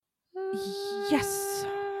Yes.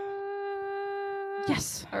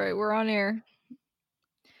 Yes. All right, we're on air.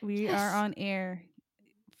 We Yes. are on air.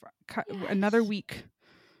 Another week.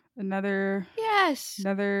 Another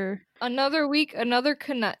week, another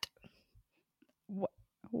Knut. What?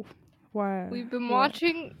 We've been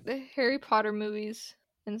watching the Harry Potter movies,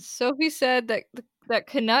 and Sophie said that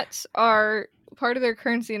Knuts are part of their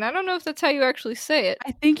currency, and I don't know if that's how you actually say it.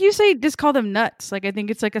 I think you say just call them nuts. Like I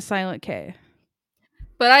think it's like a silent K.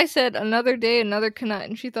 But I said another day, another Knut,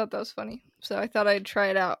 and she thought that was funny, so I thought I'd try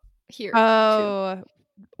it out here. Oh,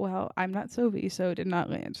 well, I'm not Sophie, so it did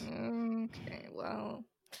not land. Okay, well,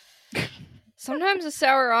 sometimes a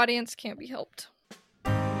sour audience can't be helped.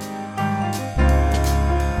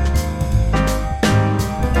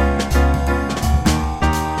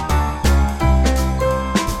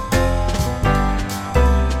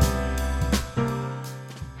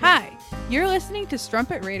 Hi, you're listening to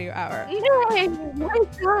Strumpet Radio Hour. Nay,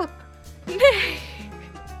 wake up! Nay!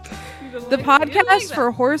 The podcast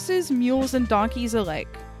for horses, mules, and donkeys alike.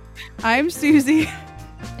 I'm Susie.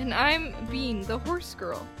 And I'm Bean, the horse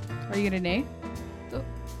girl. Are you gonna neigh?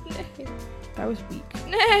 Nay. That was weak.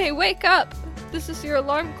 Nay, wake up! This is your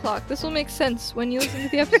alarm clock. This will make sense when you listen to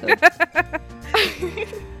the episode.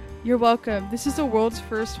 You're welcome. This is the world's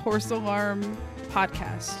first horse alarm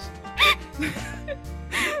podcast.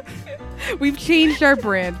 We've changed our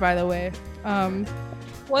brand, by the way.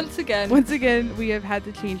 Once again, we have had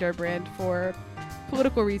to change our brand for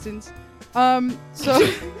political reasons. So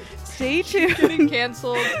stay tuned. Getting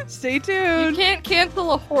canceled. Stay tuned. You can't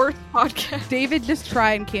cancel a horse podcast. David, just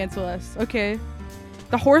try and cancel us, okay?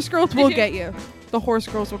 The horse girls will get you. The horse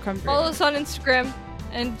girls will come through. Follow us on Instagram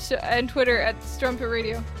and Twitter at Strumpet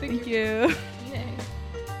Radio. Thank you.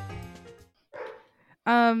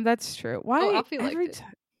 That's true. Why? Oh, Alfie liked it.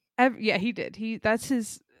 Yeah, he did. That's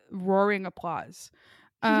his roaring applause.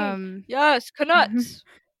 Yes, Knuts.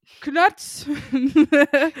 Knuts. Knuts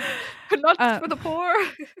for the poor.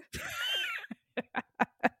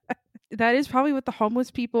 That is probably what the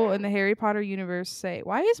homeless people in the Harry Potter universe say.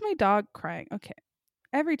 Why is my dog crying? Okay.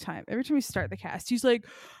 Every time we start the cast, he's like,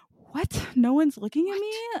 "What? No one's looking at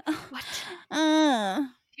me?" What?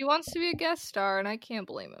 He wants to be a guest star, and I can't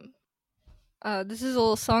blame him. This is a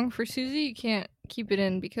little song for Susie. You can't keep it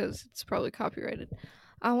in because it's probably copyrighted.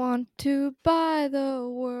 I want to buy the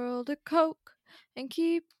world a Coke and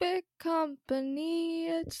keep it company.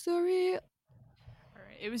 It's the real.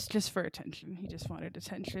 Alright, it was just for attention. He just wanted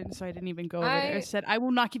attention, so I didn't even go over there. I said, "I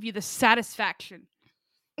will not give you the satisfaction."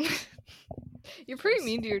 You're pretty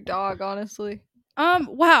mean to your dog, honestly.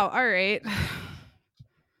 Wow. All right.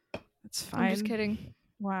 That's fine. I'm just kidding.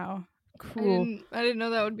 Wow. Cool. I didn't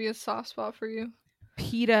know that would be a soft spot for you.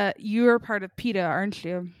 PETA, you're part of PETA, aren't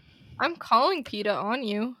you? I'm calling PETA on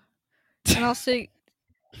you. And I'll say,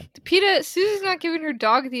 PETA, Susie's not giving her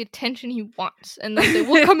dog the attention he wants. And they'll say,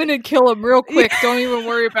 we'll come in and kill him real quick. Don't even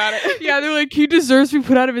worry about it. Yeah, they're like, he deserves to be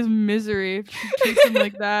put out of his misery if she treats him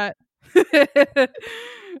like that.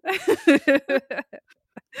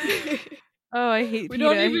 Oh, I hate PETA. We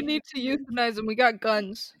don't even need to euthanize him. We got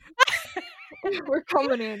guns. We're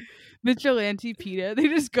coming in. Vigilante PETA. They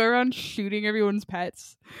just go around shooting everyone's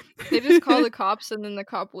pets. They just call the cops and then the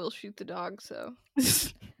cop will shoot the dog, so.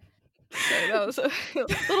 Sorry, that was a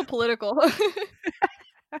little political.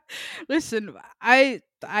 Listen, I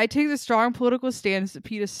take the strong political stance that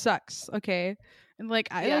PETA sucks, okay? And like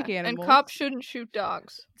I like animals. And cops shouldn't shoot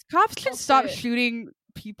dogs. Cops should stop shooting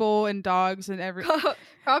people and dogs and everything.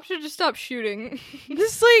 Cops should just stop shooting.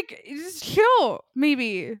 just chill,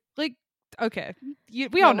 maybe. Like, okay.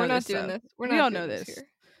 We all know this. We're not doing this. We all know this. Here.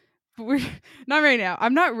 But we're not right now.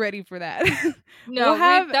 I'm not ready for that. No, we'll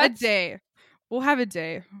have a day. We'll have a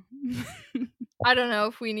day. I don't know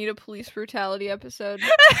if we need a police brutality episode.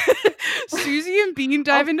 Susie and Bean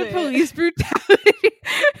dive into police brutality,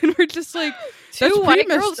 and we're just like, two white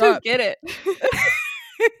girls who get it.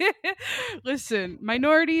 Listen,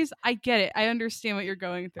 minorities, I get it. I understand what you're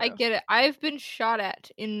going through. I get it. I've been shot at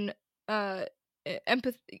in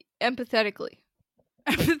empathetically.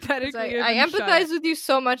 I empathize with you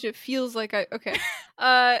so much it feels like okay.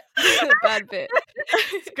 Bad bit.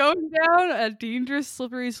 It's going down a dangerous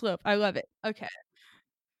slippery slope. I love it. Okay.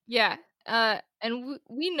 Yeah. And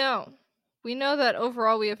we know that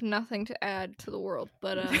overall we have nothing to add to the world,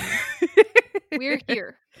 but we're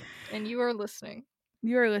here and you are listening.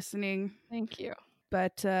 You are listening. Thank you.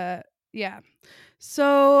 But yeah.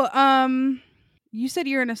 So you said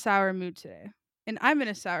you're in a sour mood today, and I'm in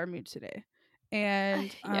a sour mood today.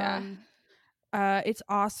 And it's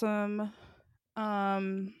awesome.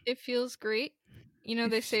 It feels great. You know,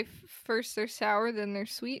 they say first they're sour, then they're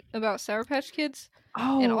sweet about Sour Patch Kids.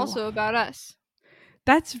 Oh. And also about us.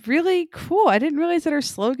 That's really cool. I didn't realize that our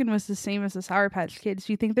slogan was the same as the Sour Patch Kids.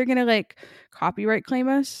 Do you think they're gonna like copyright claim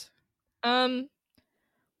us?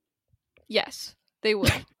 Yes, they will.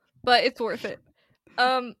 But it's worth it.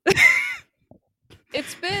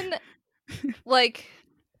 It's been like,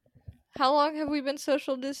 how long have we been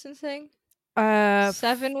social distancing?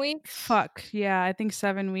 7 weeks? Fuck. Yeah, I think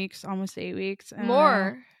 7 weeks, almost 8 weeks.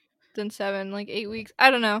 More than 7, like 8 weeks. I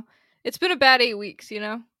don't know. It's been a bad 8 weeks, you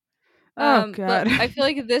know? Oh god. But I feel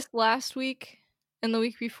like this last week and the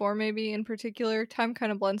week before maybe in particular, time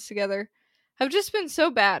kind of blends together, have just been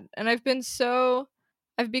so bad. And I've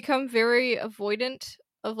become very avoidant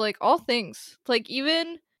of like all things. Like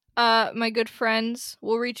even my good friends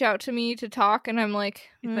will reach out to me to talk and I'm like,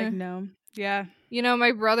 like no. Yeah. You know,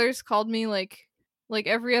 my brother's called me like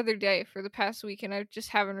every other day for the past week and I just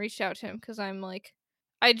haven't reached out to him because I'm like,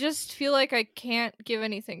 I just feel like I can't give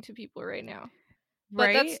anything to people right now. But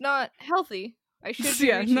right? That's not healthy. I should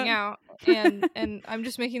be reaching out and I'm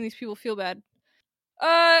just making these people feel bad.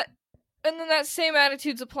 And then that same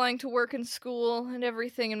attitude's applying to work and school and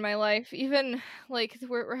everything in my life. Even like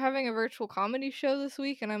we're having a virtual comedy show this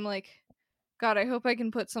week and I'm like, God, I hope I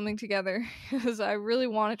can put something together because I really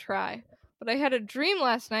want to try. But I had a dream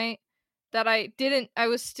last night that I didn't. I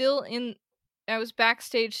was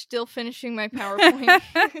backstage still finishing my PowerPoint.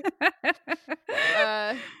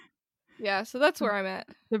 Yeah, so that's where I'm at.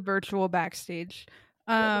 The virtual backstage.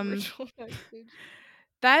 The virtual backstage.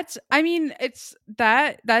 That's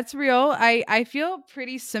real. I feel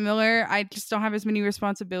pretty similar. I just don't have as many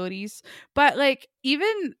responsibilities. But like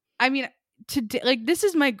even today, like this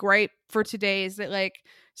is my gripe for today is that like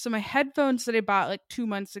so my headphones that I bought like 2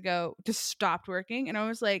 months ago just stopped working and I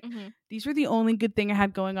was like these were the only good thing I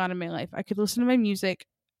had going on in my life. I could listen to my music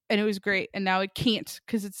and it was great and now I can't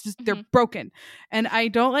because it's just they're broken and I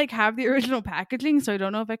don't like have the original packaging so I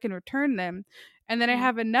don't know if I can return them. And then I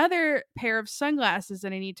have another pair of sunglasses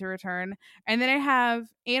that I need to return. And then I have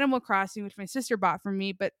Animal Crossing, which my sister bought for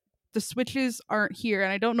me, but the Switches aren't here.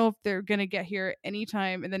 And I don't know if they're going to get here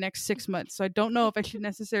anytime in the next 6 months. So I don't know if I should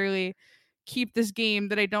necessarily keep this game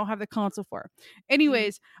that I don't have the console for.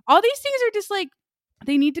 Anyways, all these things are just like,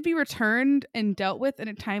 they need to be returned and dealt with in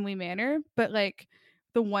a timely manner. But like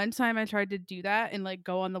the one time I tried to do that and like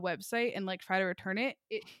go on the website and like try to return it,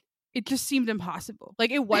 it just seemed impossible.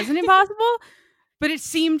 Like it wasn't impossible. But it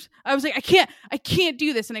seemed I was like, I can't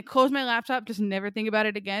do this, and I closed my laptop, just never think about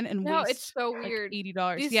it again, and waste it's so weird. Like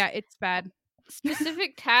 $80. Yeah, it's bad.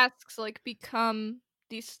 Specific tasks like become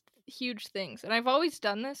these huge things, and I've always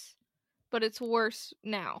done this, but it's worse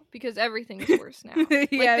now because everything's worse now.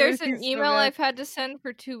 Like there's an email I've had to send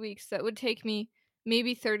for 2 weeks that would take me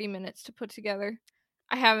maybe 30 minutes to put together.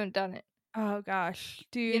 I haven't done it. Oh gosh,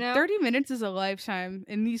 dude, 30 minutes is a lifetime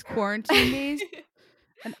in these quarantine days.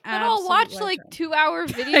 But I'll watch like 2-hour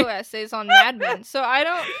video essays on Mad Men, so I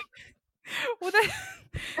don't. Well,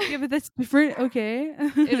 yeah, but that's different. Okay,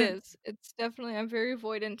 it is. It's definitely. I'm very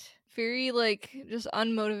avoidant, very like just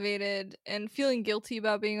unmotivated, and feeling guilty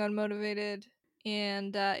about being unmotivated,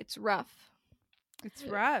 and it's rough. It's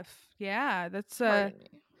rough. Yeah, that's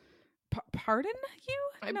Pardon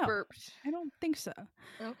you? I burped. I don't think so.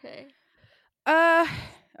 Okay.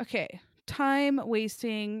 Okay. Time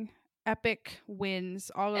wasting. Epic wins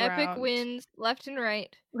all around. Epic wins left and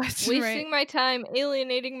right. Wasting my time,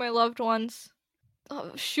 alienating my loved ones,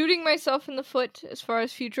 shooting myself in the foot as far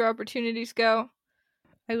as future opportunities go.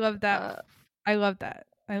 I love that. I love that.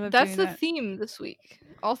 I love that's the theme this week.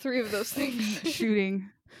 All 3 of those things. Shooting.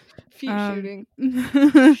 Feet shooting.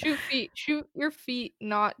 Shoot feet. Shoot your feet,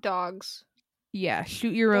 not dogs. Yeah,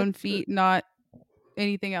 shoot your own feet, not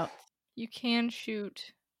anything else. You can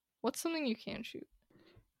shoot. What's something you can shoot?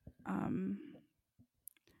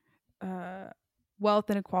 Wealth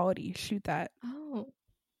and equality. Shoot that. Oh,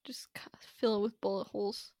 just fill it with bullet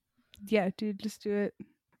holes. Yeah, dude, just do it.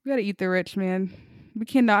 We gotta eat the rich, man. We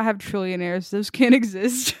cannot have trillionaires. Those can't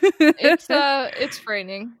exist. It's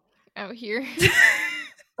frightening out here.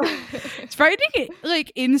 It's frightening,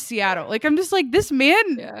 like in Seattle. Like I'm just like this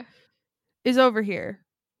man is over here.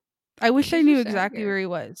 I wish I knew exactly where he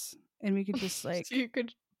was, and we could just like so you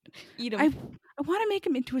could eat him. I want to make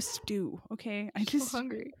him into a stew. Okay, I'm just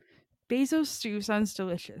hungry. Bezos stew sounds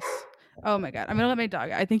delicious. Oh my god, I'm gonna let my dog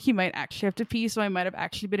out. I think he might actually have to pee, so I might have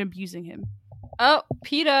actually been abusing him. Oh,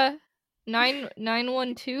 PETA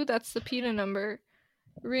 912. That's the PETA number.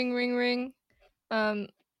 Ring, ring, ring. I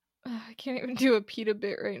can't even do a PETA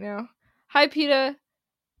bit right now. Hi, PETA.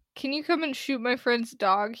 Can you come and shoot my friend's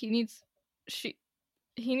dog? He needs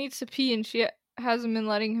to pee, and she hasn't been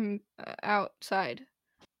letting him outside.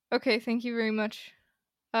 Okay, thank you very much.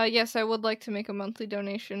 Yes, I would like to make a monthly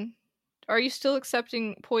donation. Are you still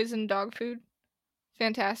accepting poisoned dog food?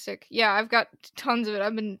 Fantastic. Yeah, I've got tons of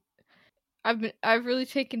it. I've really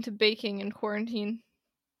taken to baking in quarantine.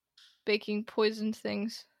 Baking poisoned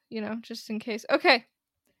things, just in case. Okay.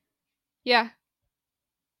 Yeah.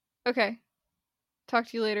 Okay. Talk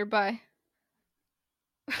to you later. Bye.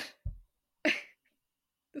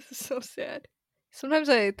 This is so sad. Sometimes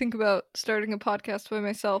I think about starting a podcast by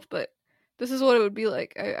myself, but this is what it would be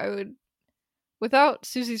like. I would, without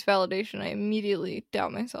Susie's validation, I immediately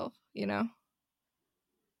doubt myself, I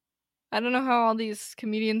don't know how all these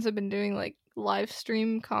comedians have been doing, like, live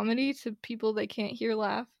stream comedy to people they can't hear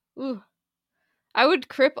laugh. Ooh.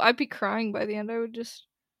 I'd be crying by the end. I would just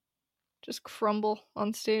crumble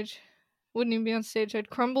on stage. Wouldn't even be on stage. I'd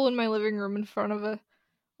crumble in my living room in front of a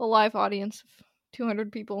live audience of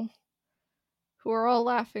 200 people who are all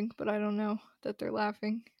laughing, but I don't know that they're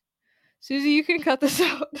laughing. Susie, you can cut this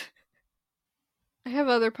out. I have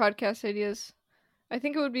other podcast ideas. I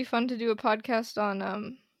think it would be fun to do a podcast on,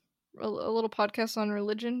 a little podcast on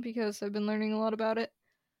religion, because I've been learning a lot about it.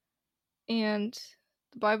 And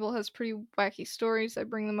the Bible has pretty wacky stories. I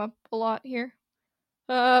bring them up a lot here.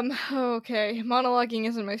 Okay. Monologuing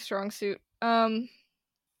isn't my strong suit.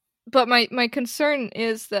 But my concern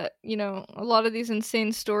is that, a lot of these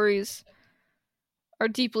insane stories are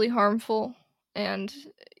deeply harmful, and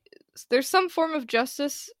there's some form of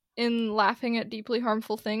justice in laughing at deeply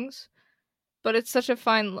harmful things, but it's such a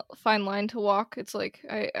fine line to walk. It's like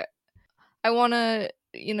I want to,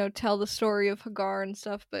 tell the story of Hagar and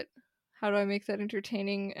stuff, but how do I make that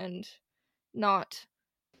entertaining and not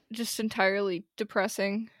just entirely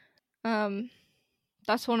depressing?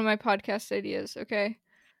 That's one of my podcast ideas, okay?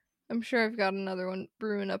 I'm sure I've got another one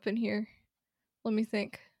brewing up in here. Let me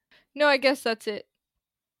think. No, I guess that's it.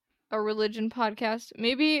 A religion podcast.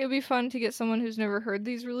 Maybe it'd be fun to get someone who's never heard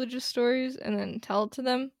these religious stories and then tell it to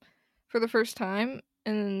them for the first time,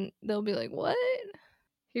 and then they'll be like, what?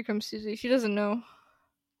 Here comes Susie. She doesn't know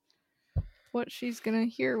what she's gonna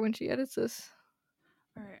hear when she edits this.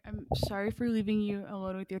 Alright, I'm sorry for leaving you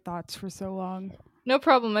alone with your thoughts for so long. No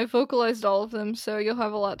problem. I vocalized all of them, so you'll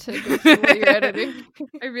have a lot to go through while you're editing.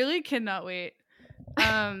 I really cannot wait.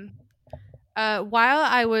 While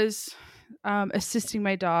I was assisting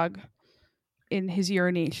my dog in his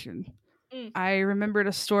urination, I remembered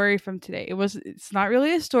a story from today. It's not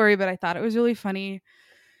really a story, but I thought it was really funny.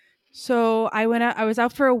 So I was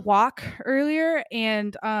out for a walk earlier,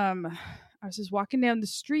 and I was just walking down the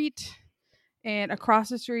street, and across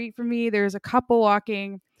the street from me there's a couple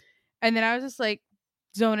walking, and then I was just like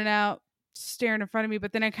zoning out, staring in front of me,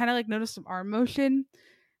 but then I kind of like noticed some arm motion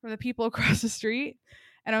from the people across the street,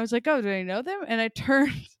 and I was like, oh, do I know them? And I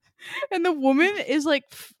turned and the woman is like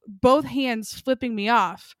both hands flipping me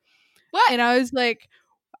off. What? And I was like,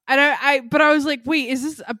 but I was like, wait, is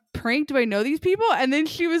this a prank? Do I know these people? And then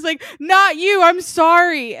she was like, not you, I'm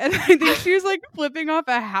sorry. And I think she was like flipping off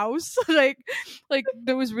a house like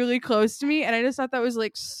that was really close to me. And I just thought that was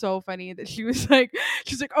like so funny that she's like,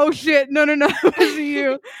 oh shit, no, it wasn't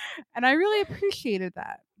you. And I really appreciated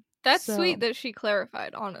that. That's sweet that she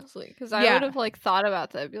clarified, honestly, because I would have like thought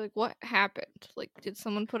about that. I'd be like, what happened? Like, did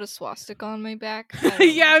someone put a swastika on my back?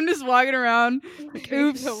 Yeah, I'm just walking around. Okay,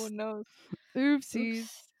 oops. No one knows. Oopsies.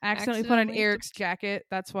 Accidentally put on Eric's jacket.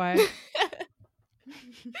 That's why.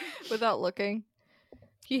 Without looking.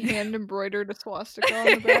 He hand embroidered a swastika on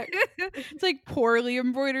the back. It's like poorly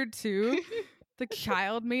embroidered too. The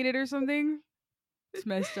child made it or something. It's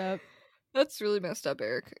messed up. That's really messed up,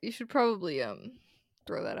 Eric. You should probably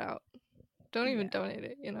throw that out. Don't even donate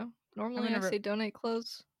it, Normally I say donate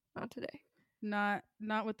clothes. Not today. Not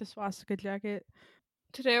with the swastika jacket.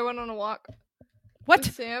 Today I went on a walk. What?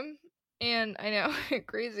 With Sam, and I know,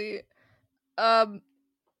 crazy. I'm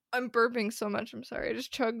burping so much, I'm sorry. I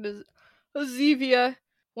just chugged a Zevia.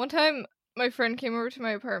 One time my friend came over to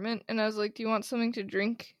my apartment and I was like, do you want something to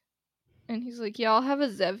drink? And he's like, yeah, I'll have a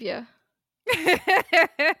Zevia.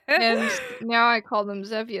 And now I call them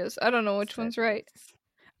Zevias. I don't know which one's right.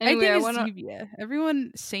 Anyway, I think it's Zevia.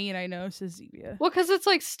 Everyone sane I know says Zevia. Well, because it's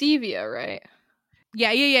like stevia, right?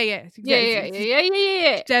 Yeah. Exactly.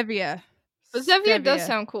 Yeah. Zevia. But Zevia does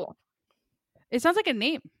sound cool. It sounds like a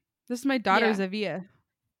name. This is my daughter, Zevia.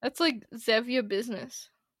 That's like Zevia business.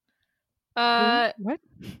 What?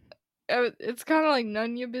 It's kind of like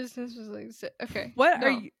none your business was like. Okay. What are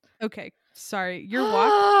you? Okay, sorry. Your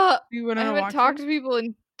walk. You went on a walk. I haven't talked to people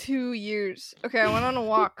in 2 years. Okay, I went on a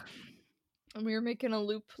walk, and we were making a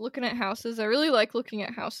loop, looking at houses. I really like looking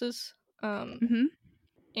at houses. And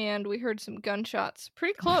we heard some gunshots,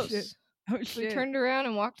 pretty close. Oh We shit. turned around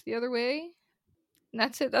and walked the other way. And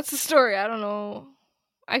that's it. That's the story. I don't know.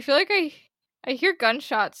 I feel like I hear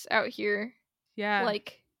gunshots out here Yeah.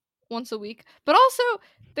 like once a week. But also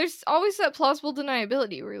there's always that plausible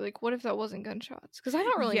deniability where you're like, what if that wasn't gunshots? Because I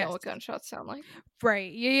don't really know what gunshots sound like.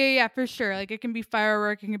 Right. Yeah, for sure. Like it can be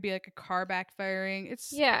firework, it can be like a car backfiring.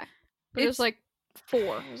 Yeah. But it was like 4.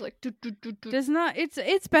 It was like does not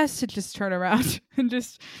it's best to just turn around and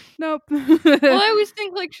just nope. Well, I always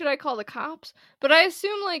think like, should I call the cops? But I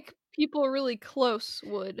assume like people really close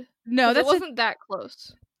would. No, it wasn't that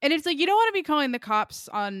close. And it's like you don't want to be calling the cops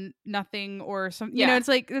on nothing or something. You know, it's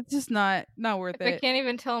like it's just not worth it. I can't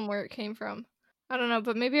even tell them where it came from. I don't know,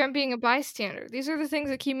 but maybe I'm being a bystander. These are the things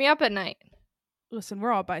that keep me up at night. Listen,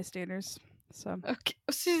 we're all bystanders, so okay.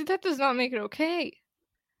 See, that does not make it okay.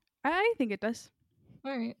 I think it does.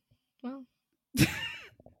 All right, well,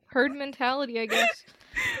 herd mentality, I guess.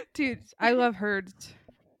 Dude, I love herds.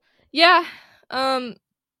 Yeah,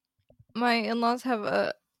 my in-laws have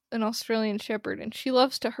an Australian Shepherd, and she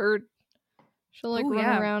loves to herd. She'll like run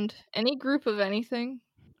around any group of anything.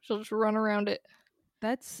 She'll just run around it.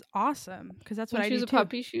 That's awesome, because that's what I do too. She's a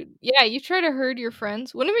puppy. Yeah, you try to herd your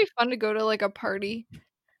friends. Wouldn't it be fun to go to like a party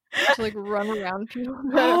to like run around people?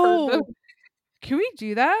 Oh, can we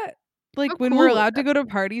do that? Like when we're allowed to go to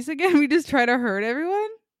parties again, we just try to herd everyone?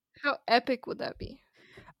 How epic would that be?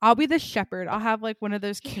 I'll be the shepherd. I'll have like one of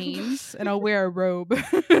those canes and I'll wear a robe.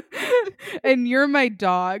 And you're my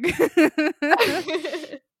dog. I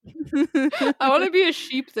want to be a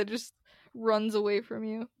sheep that just runs away from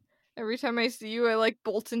you. Every time I see you, I like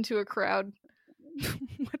bolt into a crowd.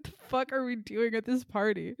 What the fuck are we doing at this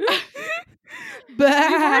party? We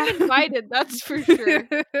weren't invited, that's for sure.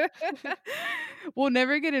 We'll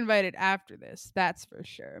never get invited after this. That's for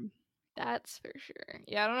sure. That's for sure.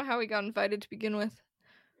 Yeah, I don't know how we got invited to begin with.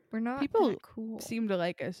 We're not people that cool. Seem to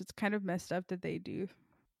like us. It's kind of messed up that they do.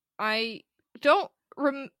 I don't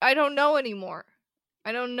know anymore.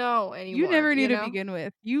 I don't know anymore. You never knew to begin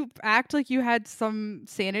with. You act like you had some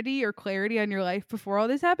sanity or clarity on your life before all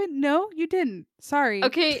this happened. No, you didn't. Sorry.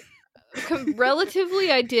 Okay,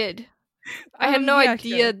 relatively I did. I had no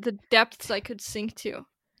idea the depths I could sink to.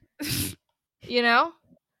 You know?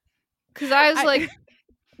 Because I was like...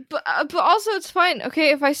 But also it's fine.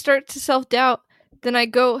 Okay, if I start to self-doubt, then I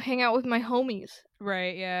go hang out with my homies.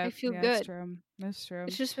 Right, yeah. I feel good. That's true.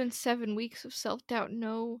 It's just been 7 weeks of self-doubt.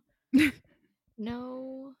 No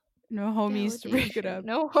homies to break it up.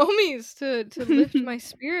 No homies to lift my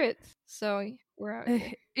spirits. So we're out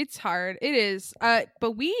here. It's hard. It is.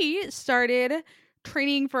 But we started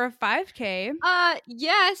training for a 5K.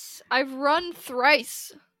 Yes. I've run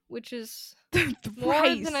thrice, which is more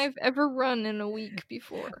than I've ever run in a week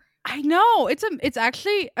before. I know. It's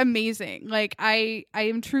actually amazing. Like I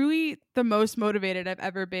am truly the most motivated I've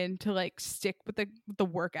ever been to like stick with the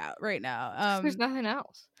workout right now. There's nothing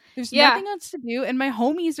else. There's nothing else to do, and my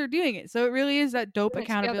homies are doing it. So it really is that dope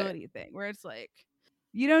accountability thing where it's like,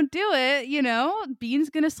 you don't do it, you know, Bean's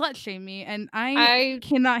gonna slut shame me, and I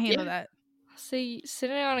cannot handle that. So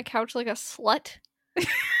sitting on a couch like a slut.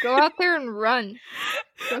 Go out there and run.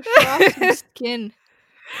 Go show off some skin.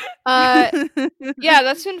 Yeah,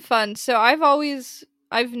 that's been fun. So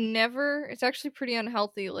I've never, it's actually pretty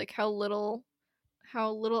unhealthy, like how little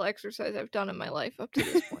exercise I've done in my life up to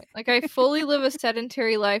this point. Like I fully live a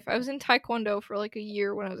sedentary life. I was in Taekwondo for like a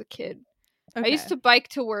year when I was a kid. Okay. I used to bike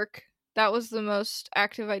to work. That was the most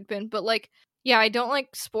active I'd been. But like, yeah, I don't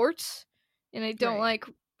like sports and I don't like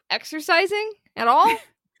exercising at all.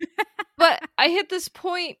 But I hit this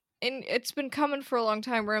point, and it's been coming for a long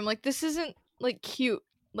time, where I'm like, this isn't like cute.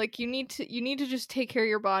 Like you need to just take care of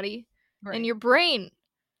your body and your brain,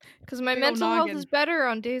 because my mental health is better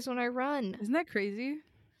on days when I run. Isn't that crazy?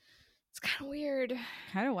 It's kind of weird,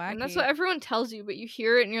 kind of wacky. And that's what everyone tells you, but you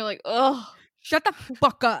hear it and you're like, ugh, shut the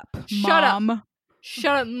fuck up, Mom.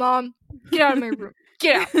 Shut up, Mom. Get out of my room.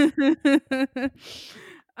 Get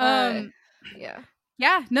out.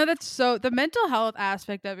 Yeah, no, that's so, the mental health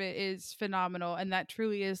aspect of it is phenomenal, and that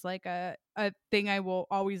truly is like a thing I will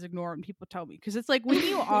always ignore when people tell me, because it's like when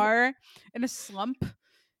you are in a slump,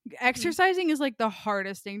 exercising is like the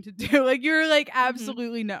hardest thing to do. Like you're like,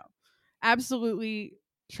 absolutely no, absolutely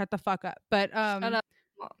shut the fuck up. But shut up,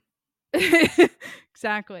 Mom.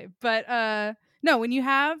 Exactly. But no, when you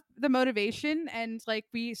have the motivation, and like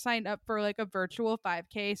we signed up for like a virtual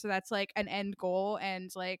 5K, so that's like an end goal,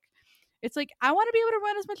 and like it's like, I want to be able to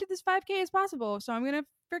run as much of this 5K as possible. So I'm going to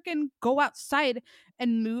freaking go outside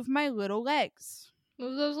and move my little legs.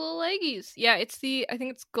 Move those little leggies. Yeah, I think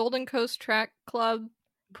it's Golden Coast Track Club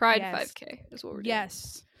Pride 5K is what we're doing.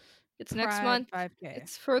 Yes. It's next month. 5K.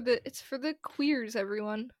 It's for the queers,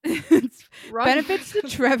 everyone. It's benefits the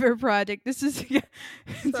Trevor Project. This is this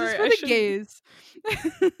is for the gays.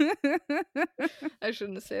 I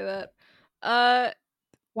shouldn't say that.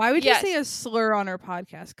 Why would you say a slur on our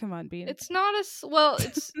podcast? Come on, Bean. It's not it's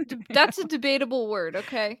that's a debatable word,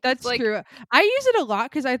 okay? That's true. I use it a lot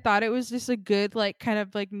because I thought it was just a good, like, kind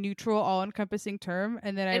of like neutral, all-encompassing term.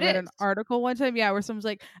 And then I read an article one time, where someone's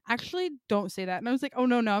like, actually, don't say that. And I was like, oh,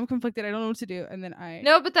 no, I'm conflicted. I don't know what to do. And then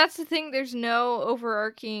No, but that's the thing. There's no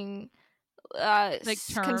overarching like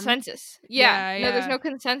consensus. Yeah. No, there's no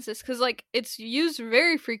consensus because, like, it's used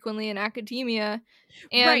very frequently in academia,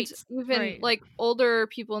 and even like older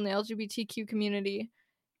people in the LGBTQ community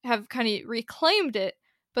have kind of reclaimed it.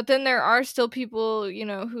 But then there are still people,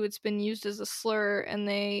 who it's been used as a slur, and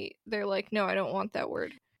they're like, no, I don't want that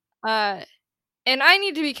word. And I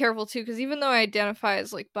need to be careful too, because even though I identify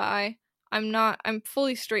as like bi, I'm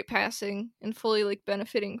fully straight passing and fully like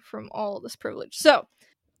benefiting from all this privilege. So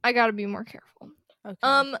I gotta be more careful.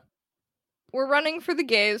 Okay. We're running for the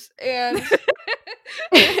gays, and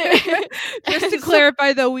just to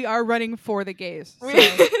clarify, though, we are running for the gays. So.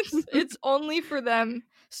 It's only for them.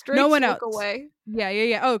 Straights, no one else. Away.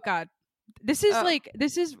 Yeah. Oh God, this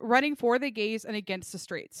is running for the gays and against the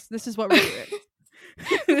straights. This is what we're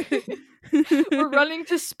doing. We're running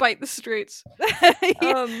to spite the straights.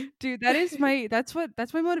 Dude, that's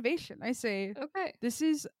my motivation. I say, okay, this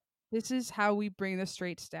is how we bring the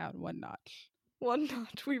straights down one notch. One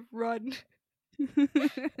notch, we run.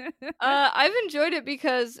 I've enjoyed it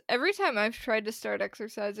because every time I've tried to start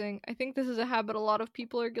exercising, I think this is a habit a lot of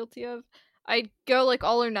people are guilty of. I go like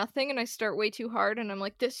all or nothing, and I start way too hard, and I'm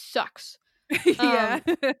like, this sucks.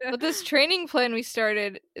 But this training plan we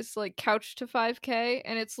started is like couch to 5K,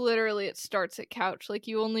 and it's literally, it starts at couch. Like,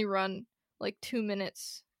 you only run like 2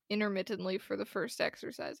 minutes intermittently for the first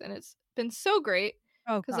exercise, and it's been so great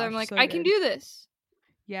because I'm like, I can do this.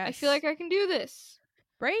 Yes, I feel like I can do this.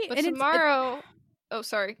 Right? But and tomorrow... Oh,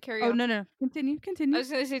 sorry. Carry on. Oh, no. Continue. I was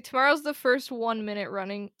going to say, tomorrow's the first 1 minute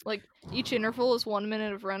running. Like, each interval is 1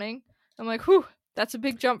 minute of running. I'm like, whew, that's a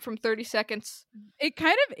big jump from 30 seconds. It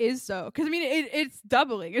kind of is, though. Because, I mean, it's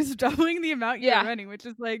doubling. It's doubling the amount you're running, which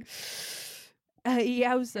is like...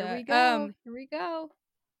 yowza. Here we go.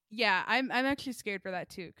 Yeah, I'm actually scared for that,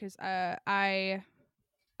 too. Because I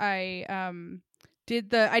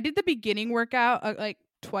did the beginning workout, like,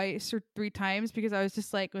 twice or 3 times because I was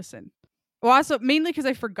just like, listen. Well, also mainly because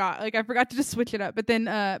I forgot to just switch it up. But then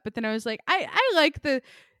I was like, I like the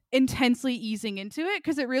intensely easing into it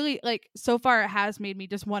because it really, like, so far it has made me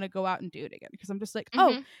just want to go out and do it again because I'm just like,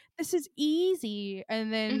 oh, this is easy,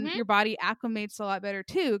 and then your body acclimates a lot better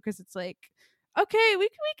too because it's like, okay, we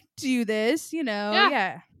can do this,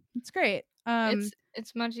 yeah, it's great.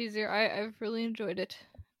 It's much easier. I've really enjoyed it.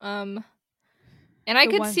 And I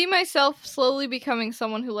could see myself slowly becoming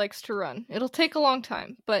someone who likes to run. It'll take a long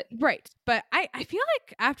time, but... Right. But I feel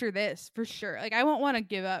like after this, for sure, like, I won't want to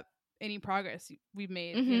give up any progress we've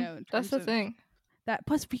made, in that's the thing. That,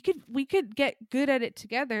 plus, we could get good at it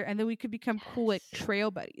together, and then we could become cool, like,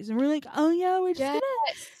 trail buddies. And we're like, oh, yeah, we're just gonna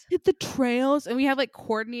hit the trails. And we have, like,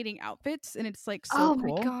 coordinating outfits, and it's, like, so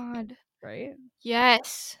cool. Oh, my God. Right?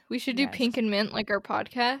 Yes. We should do Pink and Mint, like our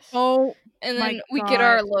podcast. Oh, and then we get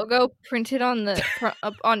our logo printed on the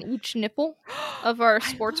on each nipple of our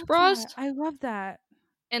sports bras. I love that.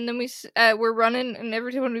 And then we're running, and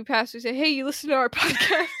every time we pass, we say, "Hey, you listen to our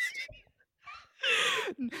podcast."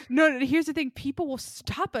 No, here's the thing. People will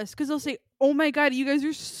stop us because they'll say, oh my God, you guys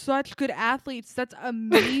are such good athletes. That's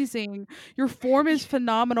amazing. Your form is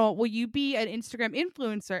phenomenal. Will you be an Instagram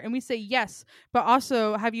influencer? And we say yes, but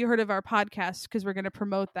also, have you heard of our podcast? Because we're going to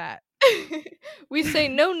promote that. We say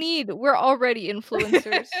no need. We're already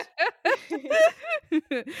influencers.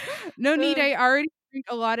 No need. I already drink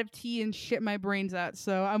a lot of tea and shit my brains out,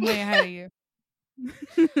 so I'm way ahead of you.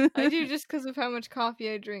 I do, just because of how much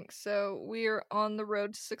coffee I drink, so we're on the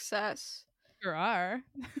road to success. Sure are.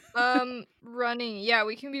 Running. Yeah,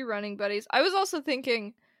 we can be running buddies. I was also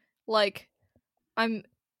thinking, like, I don't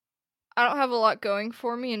have a lot going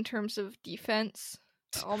for me in terms of defense.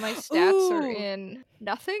 All my stats are in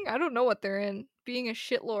nothing. I don't know what they're in. Being a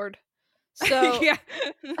shitlord. So yeah.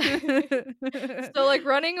 So, like,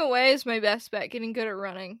 running away is my best bet. Getting good at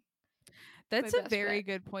running. That's a very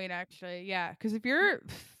good point, actually. Yeah, because if you're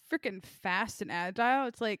freaking fast and agile,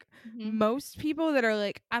 it's like most people that are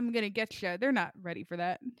like, I'm gonna get you, they're not ready for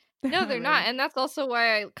that. They're not. And that's also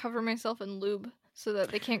why I cover myself in lube so that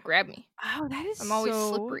they can't grab me. Oh, that is I'm always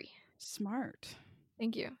slippery. Smart.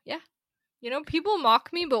 Thank you. Yeah. People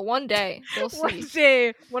mock me, but one day they'll see. One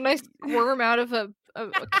day. When I squirm out of a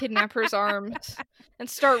kidnapper's arms and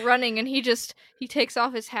start running, and he takes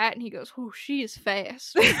off his hat and he goes, "Oh, she is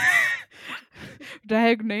fast."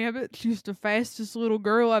 Dagnabbit, she's the fastest little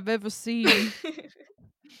girl I've ever seen.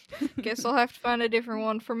 Guess I'll have to find a different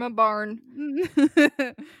one for my barn.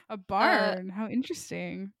 A barn? How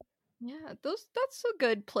interesting. Yeah, that's a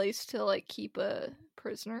good place to like keep a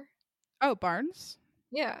prisoner. Oh, barns?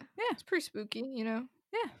 Yeah. Yeah. It's pretty spooky, you know.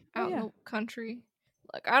 Yeah. Out in the country.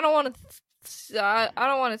 Like I don't want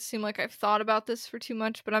to seem like I've thought about this for too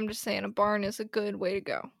much, but I'm just saying a barn is a good way to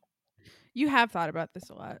go. You have thought about this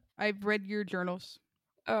a lot. I've read your journals.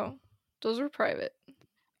 Oh, those were private.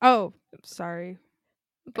 Oh, sorry.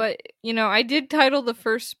 But, you know, I did title the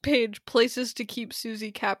first page Places to Keep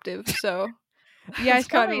Susie Captive, so yeah, it's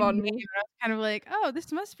kind of on me. I was kind of like, oh,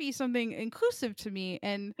 this must be something inclusive to me.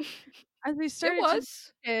 And as I started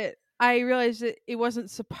I realized that it wasn't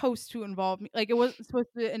supposed to involve me. Like, it wasn't supposed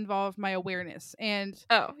to involve my awareness. And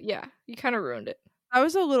oh, yeah, you kind of ruined it. I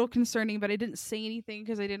was a little concerning, but I didn't say anything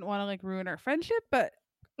because I didn't want to like ruin our friendship. But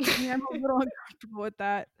yeah, I'm a little uncomfortable with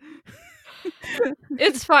that.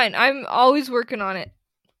 It's fine. I'm always working on it.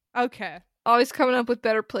 Okay. Always coming up with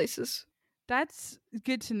better places. That's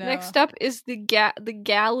good to know. Next up is the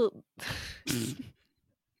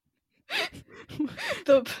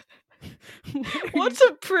what's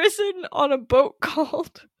a prison on a boat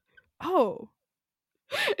called? Oh.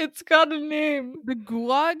 It's got a name. The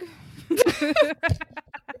Gulag?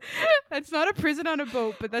 That's not a prison on a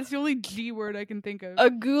boat, but that's the only G word I can think of. A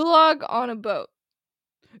gulag on a boat.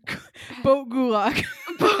 Boat gulag.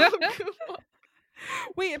 Boat gulag.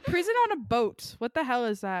 Wait, a prison on a boat. What the hell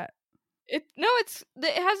is that? It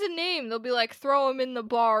has a name. They'll be like, throw him in the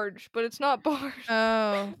barge, but it's not barge.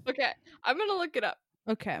 Oh. Okay, I'm gonna look it up.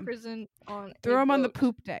 Okay. Prison on throw him on the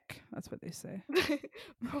poop deck. That's what they say.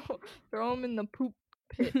 Throw him in the poop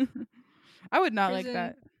pit. I would not like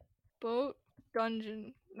that. Boat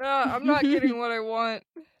dungeon. No, I'm not getting what I want.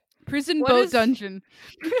 Prison boat dungeon.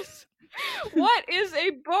 What is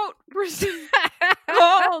a boat prison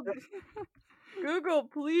called? Google,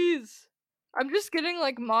 please. I'm just getting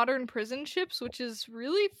like modern prison ships, which is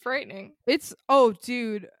really frightening.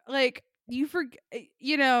 Dude, like you forget,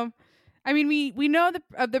 you know, I mean, we know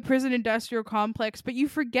of the prison industrial complex, but you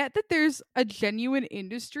forget that there's a genuine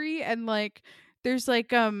industry and like there's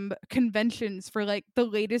like conventions for like the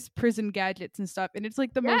latest prison gadgets and stuff, and it's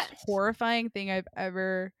like the most horrifying thing I've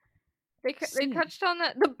ever. They touched on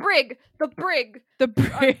that. The brig.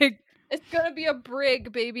 It's gonna be a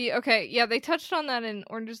brig, baby. Okay, yeah, they touched on that in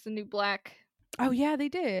Orange is the New Black. Oh yeah, they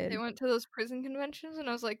did. They went to those prison conventions, and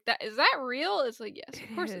I was like, "That is that real?" It's like, yes,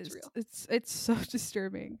 of course it's real. It's so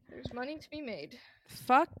disturbing. There's money to be made.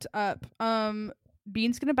 Fucked up.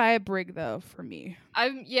 Bean's gonna buy a brig though for me.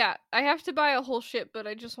 I have to buy a whole ship, but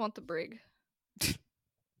I just want the brig. It's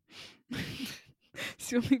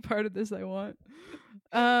the only part of this I want.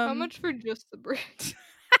 How much for just the brig?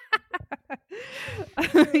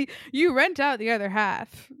 You rent out the other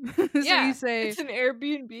half. So you say it's an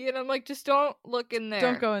Airbnb, and I'm like, just don't look in there.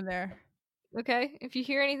 Don't go in there. Okay? If you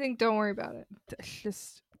hear anything, don't worry about it.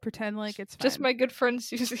 Just pretend like it's fine. Just my good friend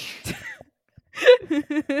Susie.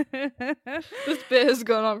 This bit has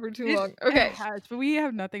gone on for too long. Okay. It has, but we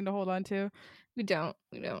have nothing to hold on to. We don't.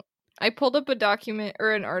 I pulled up a document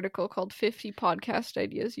or an article called 50 podcast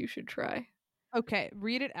ideas you should try. Okay,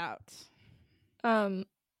 read it out.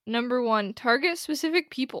 Number 1, target specific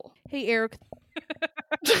people. Hey, Eric.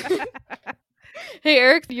 Hey,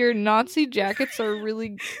 Eric, your Nazi jackets are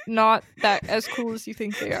really not that as cool as you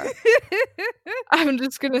think they are. I'm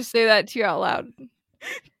just gonna say that to you out loud.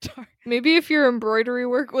 Maybe if your embroidery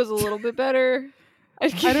work was a little bit better, I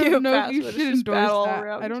don't know if you should endorse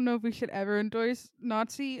that. I don't know if we should ever endorse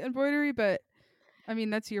Nazi embroidery, but I mean,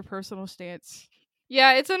 that's your personal stance.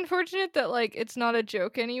 Yeah, it's unfortunate that like it's not a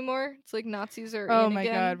joke anymore. It's like Nazis are in my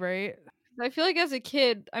god, right? I feel like as a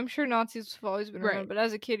kid, I'm sure Nazis have always been around, but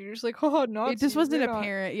as a kid, you're just like, oh, Nazis. It just wasn't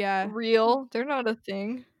apparent, yeah. Real. They're not a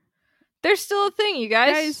thing. They're still a thing, you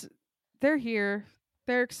guys. They're here.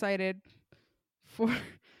 They're excited for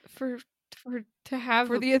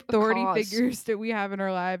the authority figures that we have in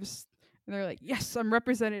our lives. And they're like, yes, I'm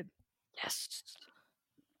represented. Yes.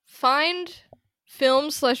 Find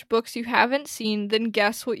films/books you haven't seen, then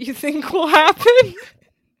guess what you think will happen.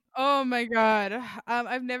 Oh my god.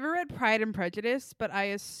 I've never read Pride and Prejudice, but I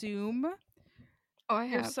assume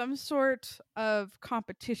there's some sort of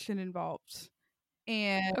competition involved.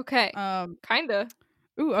 And okay. Kinda.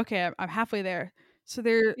 Ooh, okay, I'm halfway there. So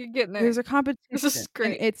you're getting there. There's a competition. This is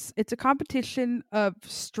great. It's a competition of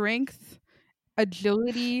strength,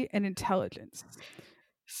 agility, and intelligence.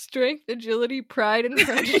 Strength, agility, pride, and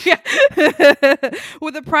prejudice.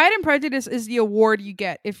 Well, the Pride and Prejudice is the award you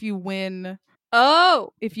get if you win.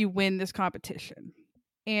 Oh, if you win this competition,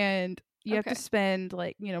 and you have to spend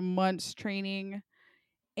like months training,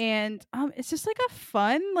 and it's just like a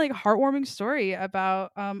fun, like heartwarming story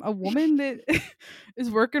about a woman that is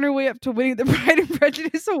working her way up to winning the Pride and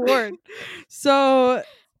Prejudice award. So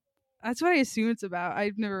that's what I assume it's about.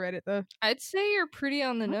 I've never read it though. I'd say you're pretty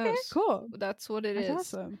on the nose. Cool. That's what it is.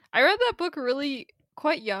 That's awesome. I read that book really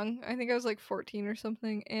quite young. I think I was like 14 or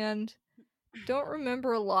something, and don't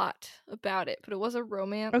remember a lot about it, but it was a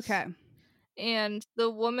romance. Okay. And the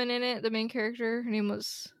woman in it, the main character, her name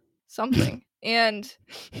was something. And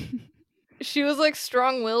she was like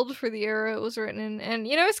strong-willed for the era it was written in. And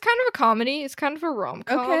it's kind of a comedy. It's kind of a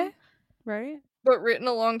rom-com. Okay. Right. But written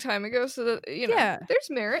a long time ago, so that there's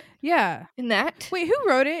merit. Yeah. In that. Wait, who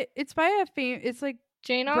wrote it? It's by it's like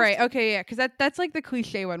Jane Austen. Right. Okay. Yeah. Because that's like the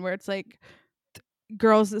cliche one where it's like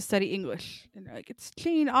girls that study English and they're like it's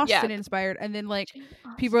Jane Austen inspired, and then like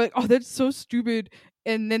people are like, oh, that's so stupid,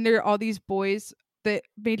 and then there are all these boys that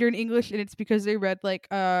major in English, and it's because they read like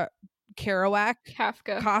Kerouac,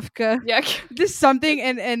 Kafka, just something,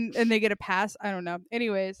 and they get a pass. I don't know.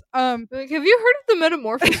 Anyways, like, have you heard of the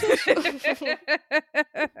Metamorphosis?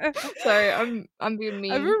 Sorry, I'm being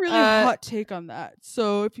mean. I have a really hot take on that.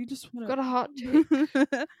 So if you just want got a hot take,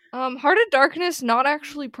 Heart of Darkness not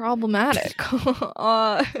actually problematic.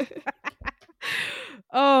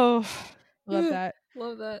 Oh, love that.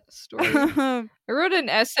 Love that story. I wrote an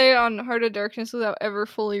essay on Heart of Darkness without ever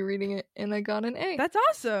fully reading it, and I got an A. That's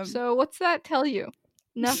awesome. So what's that tell you?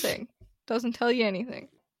 Nothing. Doesn't tell you anything.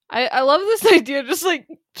 I love this idea. Just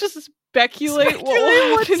speculate what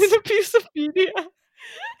will happen in a piece of media.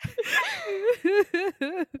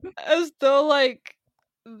 As though like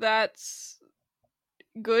that's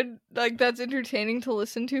good, like that's entertaining to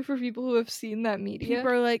listen to for people who have seen that media.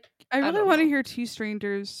 People are like, I really want to hear two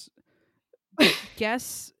strangers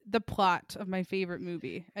guess the plot of my favorite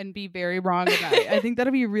movie and be very wrong about it. I think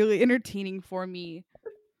that'll be really entertaining for me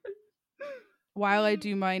while I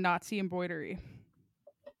do my Nazi embroidery.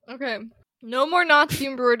 Okay. No more Nazi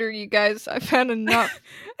embroidery, you guys. I've had enough.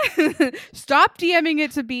 Stop DMing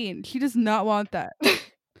it to Bean. She does not want that.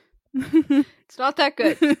 It's not that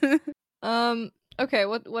good. Okay,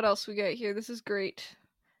 what else we got here? This is great.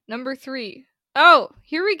 Number 3. Oh,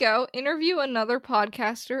 here we go. Interview another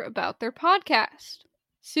podcaster about their podcast.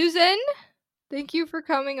 Susan, thank you for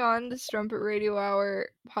coming on the Strumpet Radio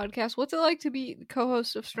Hour podcast. What's it like to be the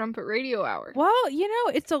co-host of Strumpet Radio Hour? Well,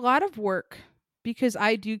 it's a lot of work because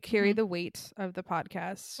I do carry the weight of the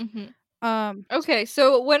podcast. Okay,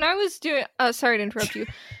 so when I was doing sorry to interrupt you.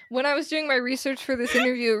 When I was doing my research for this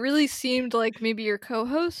interview, it really seemed like maybe your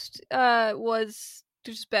co-host was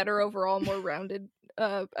just better overall, more rounded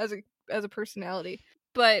as a personality.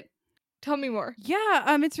 But tell me more.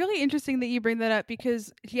 Yeah, it's really interesting that you bring that up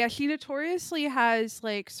because she notoriously has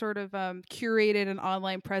like sort of curated an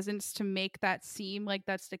online presence to make that seem like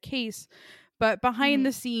that's the case. But behind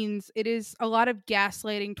the scenes, it is a lot of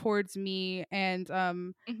gaslighting towards me, and I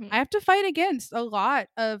have to fight against a lot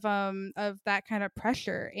of that kind of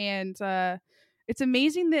pressure. And it's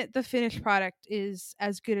amazing that the finished product is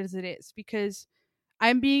as good as it is because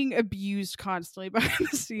I'm being abused constantly behind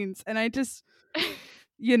the scenes, and I just,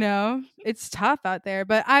 it's tough out there.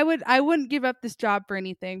 But I wouldn't give up this job for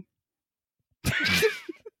anything.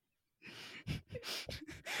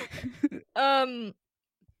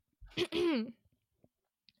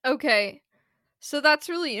 Okay, so that's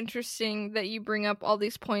really interesting that you bring up all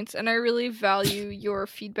these points, and I really value your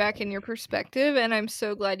feedback and your perspective, and I'm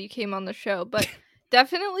so glad you came on the show. But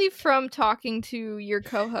definitely from talking to your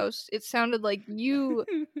co-host, it sounded like you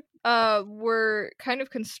were kind of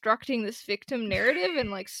constructing this victim narrative and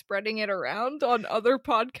like spreading it around on other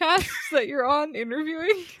podcasts that you're on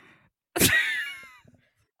interviewing.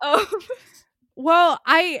 Well,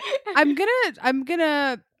 I'm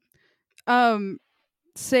gonna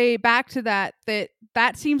say back to that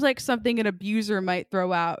seems like something an abuser might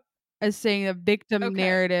throw out as saying a victim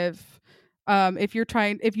narrative. If you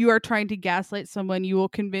are trying to gaslight someone, you will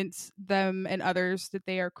convince them and others that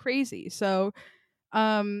they are crazy. So,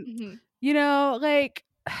 like,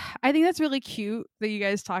 I think that's really cute that you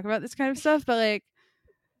guys talk about this kind of stuff, but like,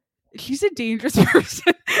 she's a dangerous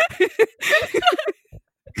person.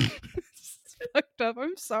 It's fucked up.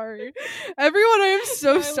 I'm sorry. Everyone, I am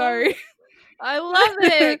so sorry. I love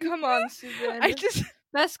it. Come on, Susan.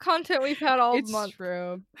 Best content we've had all month.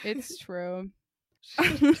 It's true.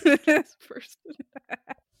 This person.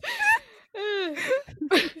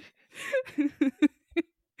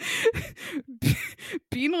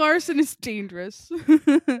 Bean Larson is dangerous.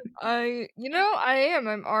 I am.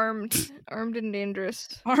 I'm armed and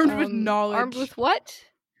dangerous. Armed with knowledge. Armed with what?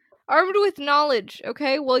 Armed with knowledge.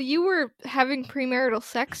 Okay. While you were having premarital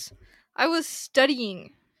sex, I was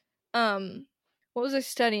studying. What was I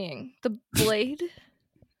studying? The Blade.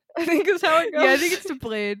 I think is how it goes. Yeah, I think it's The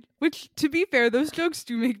Blade. Which, to be fair, those jokes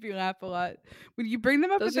do make me laugh a lot. When you bring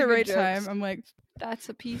them up at the right time, I'm like, that's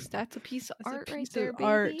a piece of art right there, baby.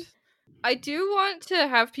 Art. I do want to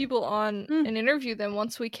have people on and interview them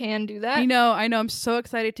once we can do that. I know. I'm so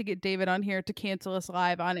excited to get David on here to cancel us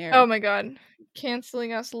live on air. Oh my god.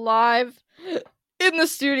 Canceling us live in the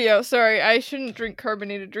studio. Sorry, I shouldn't drink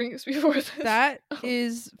carbonated drinks before this. That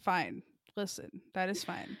is fine. Listen, that is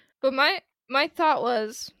fine. But my thought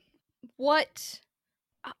was,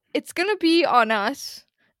 it's gonna be on us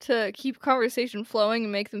to keep conversation flowing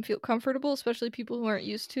and make them feel comfortable, especially people who aren't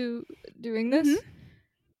used to doing this. Mm-hmm.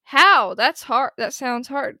 How? That's hard. That sounds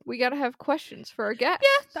hard. We gotta have questions for our guests.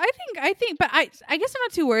 Yeah, I think, but I guess I'm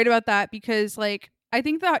not too worried about that because, like, I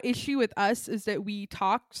think the issue with us is that we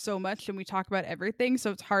talk so much and we talk about everything,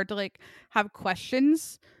 so it's hard to, like, have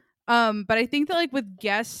questions. But I think that, like, with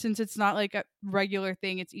guests, since it's not, like, a regular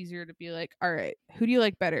thing, it's easier to be like, all right, who do you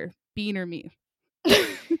like better, Bean or me? Who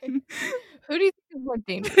do you think is more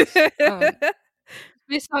dangerous?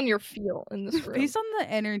 Based on your feel in this room. Based on the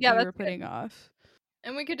energy we're putting off.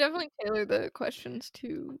 And we could definitely tailor the questions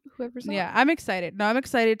to whoever's on. Yeah, I'm excited. No, I'm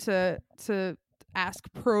excited to ask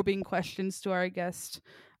probing questions to our guest.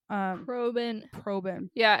 Probing.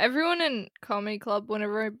 Yeah, everyone in Comedy Club,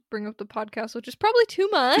 whenever I bring up the podcast, which is probably too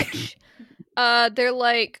much, they're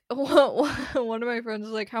like, one of my friends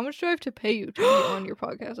is like, how much do I have to pay you to be on your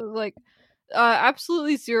podcast? I was like,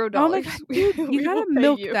 absolutely $0. Oh my god, dude, you gotta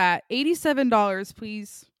milk that. $87,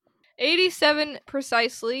 please. 87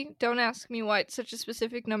 precisely. Don't ask me why it's such a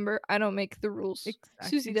specific number. I don't make the rules.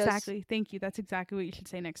 Susie does. Exactly. Thank you. That's exactly what you should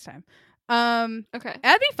say next time. Okay.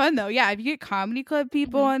 That'd be fun though. Yeah, if you get Comedy Club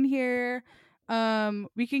people on here,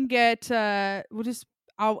 we can get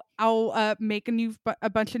I'll make a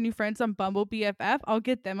bunch of new friends on Bumble BFF. I'll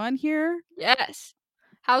get them on here. Yes.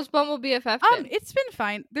 How's Bumble BFF been? It's been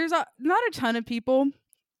fine. There's not a ton of people,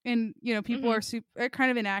 and people are kind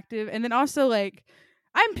of inactive, and then also, like,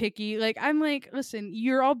 I'm picky. Like, I'm like, listen,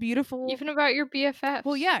 you're all beautiful. Even about your BFFs.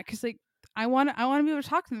 Well, yeah, because, like, I want to be able to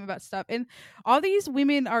talk to them about stuff. And all these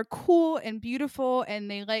women are cool and beautiful,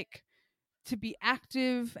 and they like to be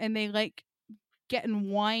active, and they like getting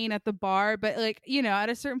wine at the bar. But, like, at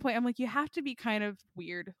a certain point, I'm like, you have to be kind of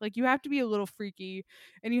weird. Like, you have to be a little freaky,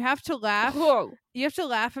 and you have to laugh. Whoa. You have to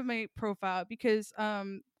laugh at my profile because,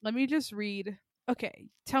 let me just read. Okay,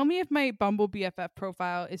 tell me if my Bumble BFF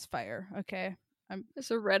profile is fire. Okay.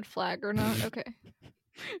 Is a red flag or not? Okay.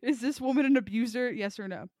 Is this woman an abuser? Yes or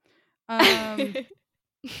no? A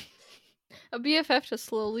BFF to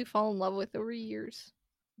slowly fall in love with over years.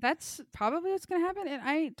 That's probably what's going to happen, and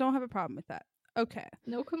I don't have a problem with that. Okay.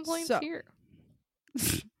 No complaints here.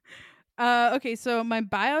 Okay, so my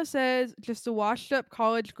bio says, just a washed up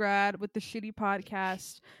college grad with the shitty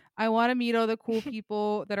podcast. I want to meet all the cool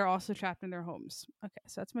people that are also trapped in their homes. Okay,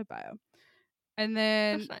 so that's my bio. And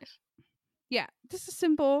then... That's nice. Yeah, just a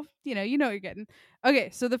simple, you know what you're getting. Okay,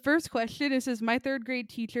 so the first question is my third grade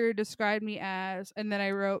teacher described me as, and then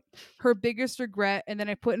I wrote her biggest regret, and then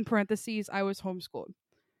I put in parentheses, I was homeschooled.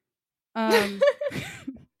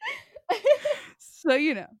 So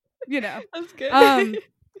you know. That's good.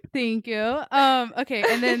 Thank you. Okay,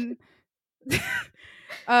 and then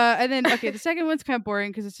okay, the second one's kind of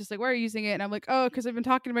boring because it's just like, why are you using it? And I'm like, oh, because I've been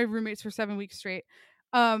talking to my roommates for 7 weeks straight.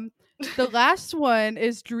 The last one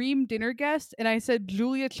is dream dinner guest, and I said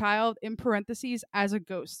Julia Child in parentheses as a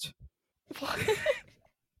ghost. What?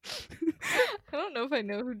 I don't know if I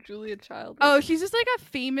know who Julia Child is. Oh, she's just like a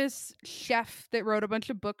famous chef that wrote a bunch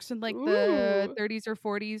of books in like the 30s or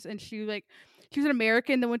 40s, and she was an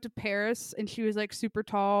American that went to Paris, and she was like super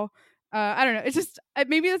tall. I don't know. It's just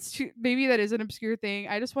maybe that is an obscure thing.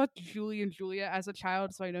 I just watched Julie and Julia as a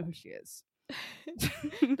child, so I know who she is.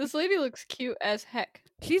 This lady looks cute as heck.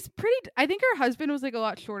 She's pretty. I think her husband was like a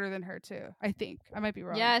lot shorter than her too. I think I might be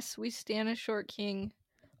wrong. Yes, we stand a short king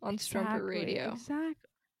on Strumpet Radio. Exactly.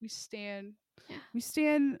 We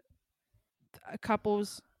stand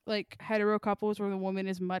couples, like hetero couples where the woman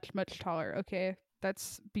is much, much taller. Okay,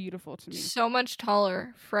 that's beautiful to me. So much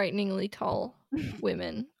taller, frighteningly tall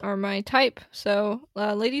women are my type. So,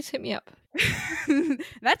 ladies, hit me up.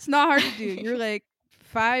 That's not hard to do. You're like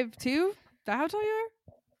 5'2". Is that how tall you are?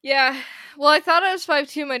 Yeah. Well, I thought I was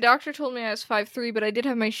 5'2". My doctor told me I was 5'3", but I did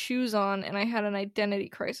have my shoes on, and I had an identity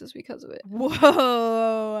crisis because of it.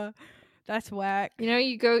 Whoa. That's whack. You know,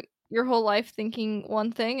 you go your whole life thinking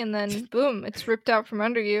one thing, and then boom, it's ripped out from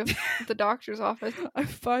under you at the doctor's office. I'm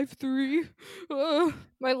 5'3".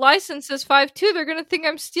 My license says 5'2". They're gonna think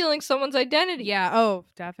I'm stealing someone's identity. Yeah. Oh,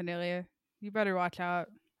 definitely. You better watch out.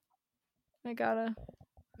 I gotta.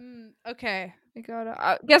 Okay. I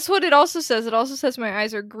gotta. Guess what? It also says. It also says my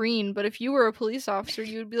eyes are green. But if you were a police officer,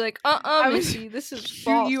 you would be like, Missy, this is shoot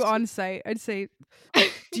false. you on sight. I'd say,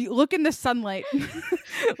 do you look in the sunlight?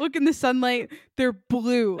 Look in the sunlight. They're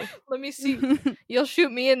blue. Let me see. You'll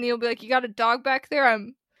shoot me, and you'll be like, you got a dog back there?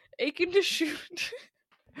 I'm aching to shoot.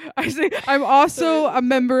 I say, I'm also a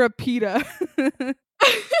member of PETA.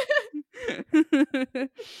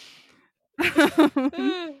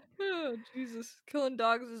 Oh, Jesus. Killing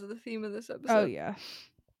dogs is the theme of this episode. Oh, yeah.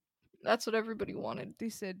 That's what everybody wanted. They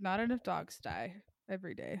said not enough dogs die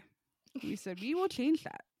every day. We said, we will change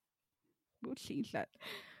that. We'll change that.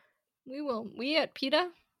 We will. We at PETA,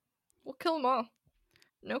 we'll kill them all.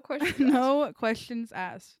 No questions asked. No questions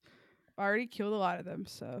asked. Already killed a lot of them,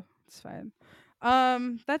 so it's fine.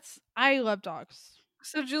 I love dogs.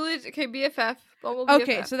 So Julie's BFF.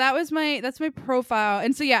 Okay, so that's my profile,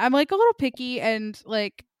 and so yeah, I'm like a little picky, and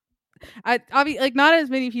like I'll be like not as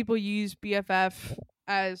many people use BFF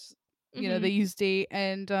as you know they use date,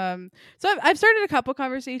 and so I've started a couple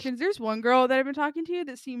conversations. There's one girl that I've been talking to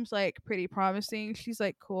that seems like pretty promising. She's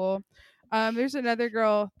like cool. There's another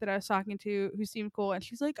girl that I was talking to who seemed cool, and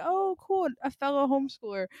she's like, oh cool, a fellow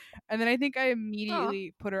homeschooler, and then I think I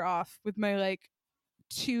immediately put her off with my like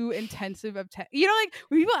too intensive of you know, like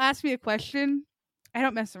when people ask me a question, I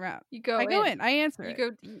don't mess around. You go. I go in. I answer. You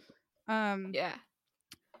go deep. Yeah.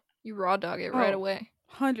 You raw dog it right away.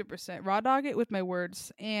 100% raw dog it with my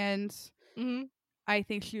words, and I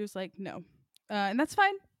think she was like, no, and that's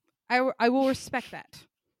fine. I will respect that.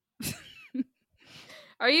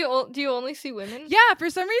 Do you only see women? Yeah, for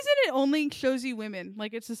some reason it only shows you women.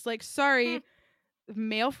 Like it's just like sorry.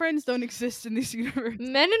 Male friends don't exist in this universe.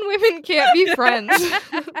 Men and women can't be friends.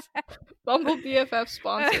 Bumble BFF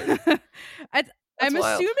sponsored. I'm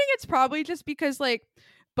assuming it's probably just because like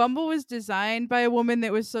Bumble was designed by a woman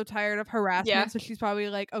that was so tired of harassment, so she's probably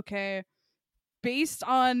like, okay, based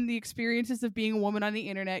on the experiences of being a woman on the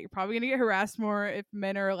internet, you're probably gonna get harassed more if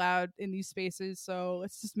men are allowed in these spaces. So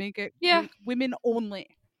let's just make it women only.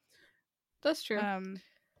 That's true.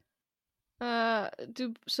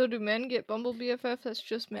 Do men get Bumble BFF? That's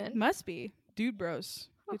just men. Must be dude bros.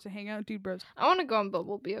 Get to hang out, dude bros. I want to go on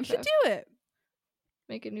Bumble BFF. You should do it.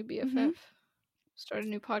 Make a new BFF. Start a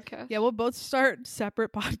new podcast. Yeah, we'll both start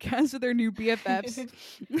separate podcasts with our new BFFs.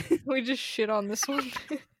 We just shit on this one,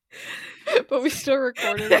 but we still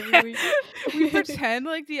record it every week. We pretend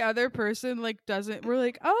like the other person like doesn't. We're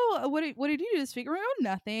like, oh, what did you do this week? We're like, oh,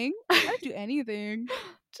 nothing. I didn't do anything.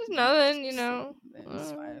 Just nothing, you know.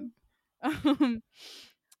 It's fine.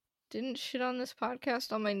 Didn't shit on this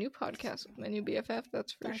podcast on my new podcast with my new BFF.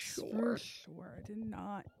 That's for sure. For sure. I did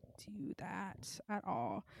not do that at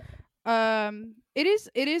all. It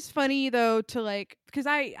is funny though to like, because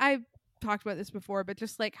I've talked about this before, but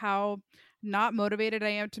just like how not motivated I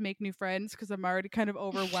am to make new friends because I'm already kind of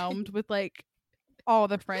overwhelmed with like all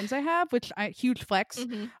the friends I have, which huge flex.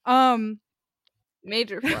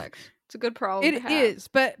 Major flex. It's a good problem. It is,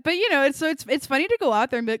 but you know, it's funny to go out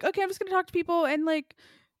there and be like, okay, I'm just gonna talk to people and like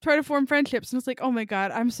try to form friendships. And it's like, oh my god,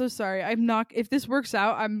 I'm so sorry. I'm not. If this works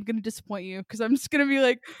out, I'm gonna disappoint you because I'm just gonna be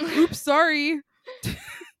like, oops, sorry.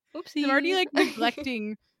 Oopsie. I'm already like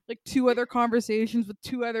neglecting like 2 other conversations with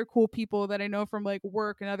 2 other cool people that I know from like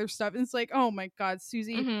work and other stuff. And it's like, oh my god,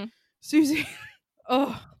 Susie.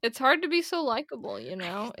 Oh, it's hard to be so likable, you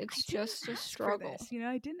know. It's just a struggle. You know,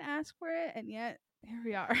 I didn't ask for it, and yet here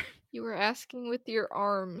we are. You were asking with your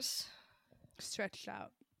arms stretched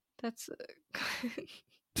out. That's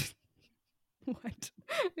what?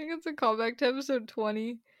 I think it's a callback to episode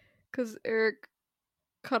 20 because Eric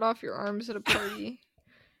cut off your arms at a party.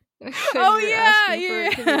 Oh yeah.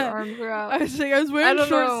 Your arms were out. I was wearing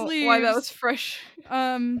short sleeves. Why that was fresh.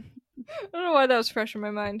 I don't know why that was fresh in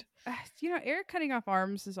my mind. You know, Eric cutting off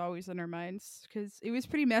arms is always in our minds because it was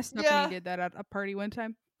pretty messed up when he did that at a party one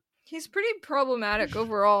time. He's pretty problematic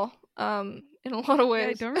overall, in a lot of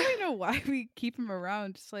ways. Yeah, I don't really know why we keep him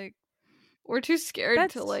around. Just like we're too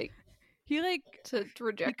scared to like to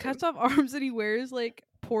reject. He cuts off arms and he wears like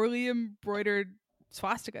poorly embroidered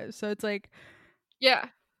swastikas. So it's like, yeah.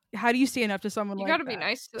 How do you stand up to someone like that? You gotta be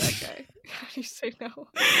nice to that guy. How do you say no?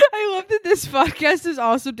 I love that this podcast is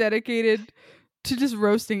also dedicated to just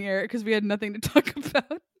roasting Eric because we had nothing to talk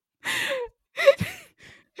about.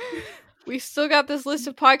 We still got this list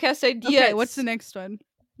of podcast ideas. Okay, what's the next one?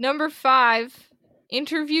 Number 5,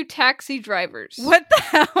 interview taxi drivers. What the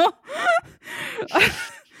hell?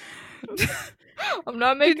 I'm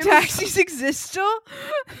not making Do taxis exist still?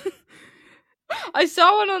 I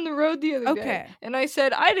saw one on the road the other day, and I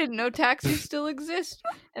said, I didn't know taxis still exist.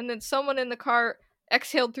 And then someone in the car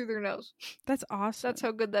exhaled through their nose. That's awesome. That's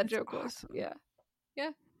how good that joke was. Yeah.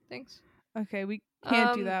 Yeah, thanks. Okay, we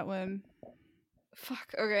can't do that one.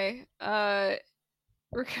 Fuck, okay.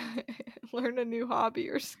 We're gonna learn a new hobby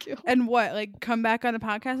or skill. And what? Like, come back on a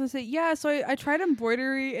podcast and say, yeah, so I tried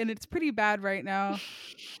embroidery and it's pretty bad right now.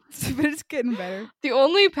 But it's getting better. The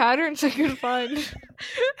only patterns I could find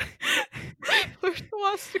were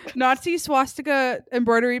swastika. Nazi swastika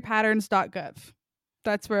embroidery patterns.gov.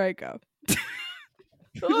 That's where I go.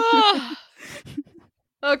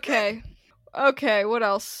 Okay, what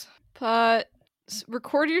else?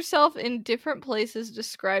 Record yourself in different places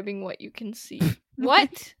describing what you can see.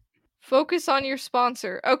 What? Focus on your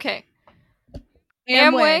sponsor. Okay.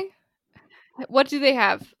 Amway. What do they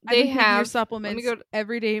have? They have supplements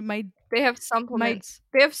every day. They have supplements.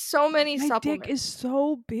 They have so many supplements. My dick is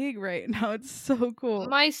so big right now. It's so cool.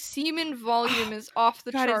 My semen volume is off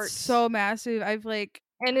the charts. It's so massive.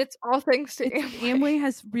 And it's all thanks to Amway. Amway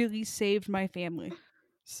has really saved my family.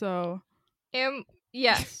 So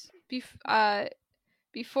yes.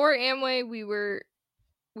 Before Amway, we were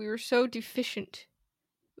so deficient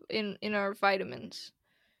in our vitamins.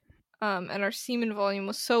 And our semen volume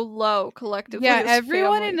was so low collectively. Yeah,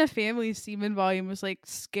 everyone in the family's semen volume was like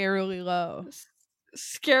scarily low.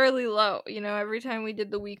 Scarily low. You know, every time we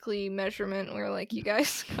did the weekly measurement, we were like, you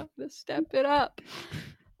guys gotta step it up.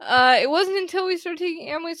 It wasn't until we started taking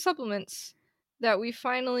Amway supplements that we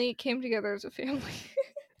finally came together as a family.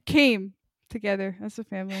 Came together as a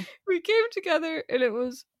family. We came together and it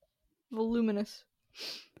was voluminous.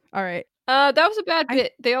 All right. That was a bad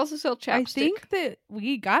bit. They also sell chapstick. I think that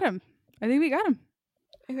we got him. I think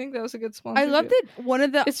that was a good sponsorship. I love that one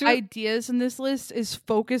of the ideas in this list is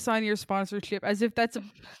focus on your sponsorship, as if that's a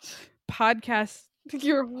podcast.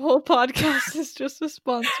 Your whole podcast is just a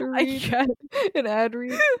sponsor read, an ad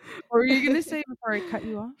read. What were you gonna say before I cut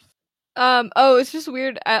you off? It's just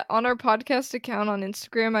weird. On our podcast account on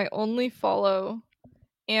Instagram, I only follow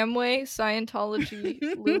Amway, Scientology,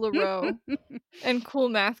 LuLaRoe, and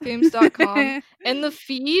CoolMathGames.com. And the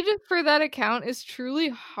feed for that account is truly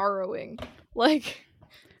harrowing. Like,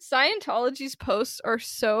 Scientology's posts are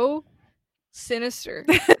so sinister.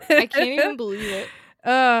 I can't even believe it.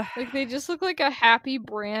 Like, they just look like a happy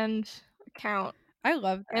brand account. I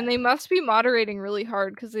love that. And they must be moderating really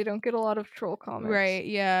hard because they don't get a lot of troll comments. Right,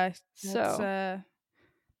 yeah. So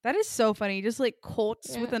that is so funny. Just like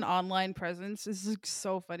cults with an online presence is like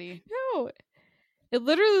so funny. No. It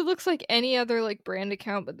literally looks like any other like brand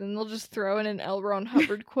account, but then they'll just throw in an L. Ron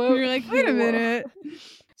Hubbard quote. You're like, wait a minute.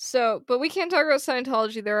 So, but we can't talk about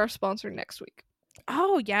Scientology. They're our sponsor next week.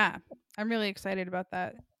 Oh, yeah. I'm really excited about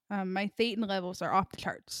that. My Thetan levels are off the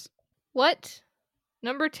charts. What?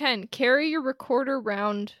 Number 10, carry your recorder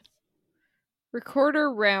round. Like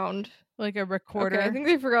a recorder. Okay, I think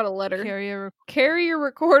they forgot a letter. Carry your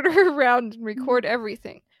recorder around and record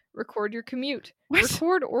everything. Record your commute. What?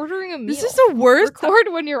 Record ordering a meal. This is the worst.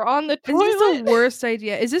 Record when you're on the toilet. This is the worst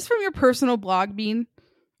idea. Is this from your personal blog, Bean?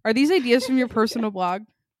 Are these ideas from your personal blog?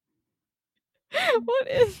 What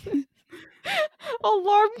is this?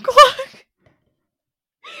 Alarm clock.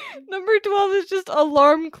 Number 12 is just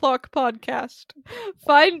alarm clock podcast.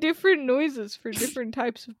 Find different noises for different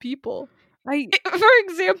types of people. For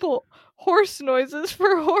example, horse noises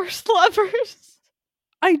for horse lovers.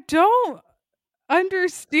 I don't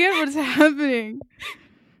understand what's happening.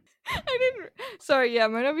 Sorry, yeah,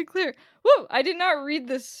 might not be clear. Whoa, I did not read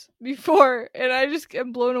this before, and I just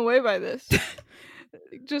am blown away by this.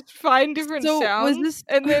 Just find different sounds,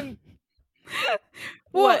 and then...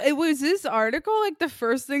 Well, was this article like the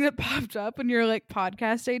first thing that popped up when you're like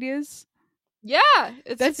podcast ideas? Yeah,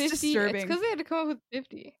 that's 50. Disturbing. It's because they had to come up with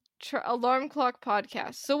 50. Alarm clock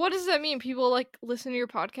podcast. So what does that mean? People like listen to your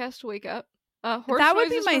podcast to wake up? Horse that would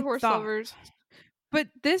be my horse thought. Lovers. But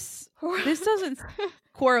this doesn't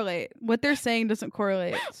correlate. What they're saying doesn't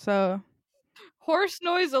correlate. So, horse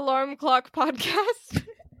noise alarm clock podcast.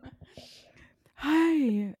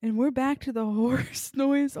 Hi, and we're back to the Horse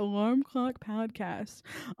Noise Alarm Clock podcast.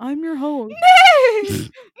 I'm your host. Nay!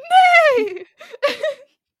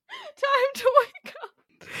 Time to wake up.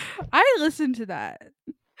 I listened to that.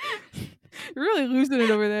 You're really losing it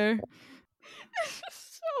over there. This is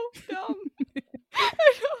so dumb.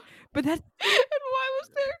 But that's... And why was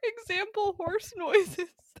there example horse noises?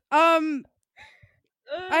 I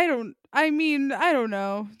don't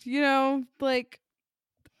know. You know, like...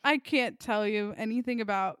 I can't tell you anything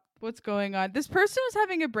about what's going on. This person was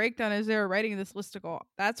having a breakdown as they were writing this listicle.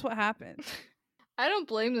 That's what happened. I don't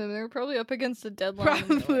blame them. They're probably up against a deadline.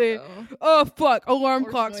 Probably. Like, oh fuck! Alarm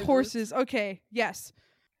Horse clocks, noises. horses. Okay, yes.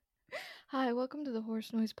 Hi, welcome to the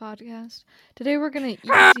Horse Noise Podcast. Today we're gonna ease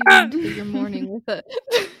you into your morning with a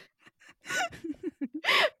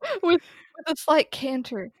with a slight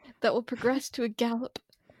canter that will progress to a gallop,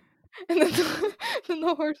 and then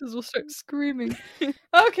the horses will start screaming.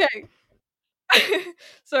 Okay.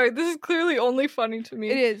 Sorry, this is clearly only funny to me.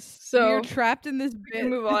 It is. So you're trapped in this bit.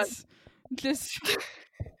 Move on. Just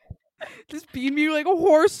beam you like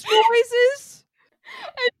horse noises.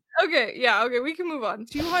 Okay, yeah, okay, we can move on.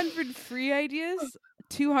 200 free ideas.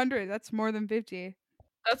 200. That's more than 50.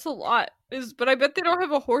 That's a lot. But I bet they don't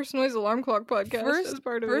have a horse noise alarm clock podcast as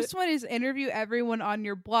part of it. First one is interview everyone on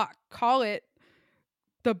your block. Call it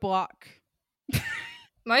The Block.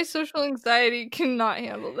 My social anxiety cannot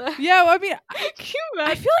handle that. Yeah, well, I mean, Can you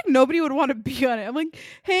imagine? I feel like nobody would want to be on it. I'm like,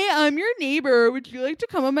 hey, I'm your neighbor. Would you like to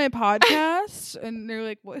come on my podcast? And they're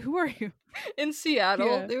like, what? Who are you? In Seattle,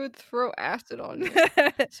 Yeah. They would throw acid on you.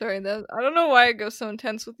 Sorry, I don't know why I go so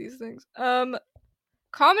intense with these things.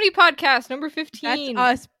 Comedy podcast number 15.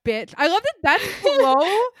 That's us, bitch. I love that that's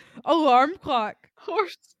below alarm clock.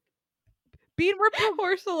 Horse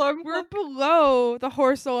alarm We're clock. below the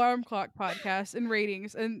horse alarm clock podcast in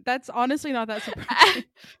ratings, and that's honestly not that surprising.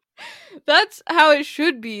 That's how it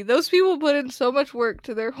should be. Those people put in so much work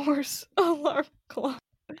to their horse alarm clock.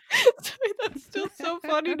 Sorry, that's still so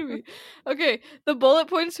funny to me. Okay, the bullet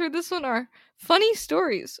points for this one are funny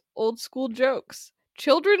stories, old school jokes,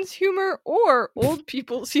 children's humor, or old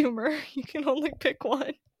people's humor. You can only pick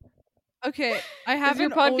one. Okay, I have Is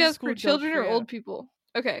your an old podcast school for children joke or old people?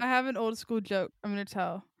 Okay, I have an old school joke. I'm gonna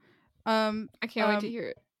tell. I can't wait to hear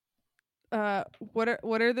it.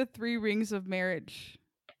 What are the 3 rings of marriage?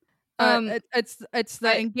 It's the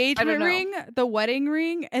I engagement don't know. ring, the wedding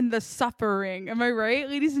ring, and the supper ring. Am I right,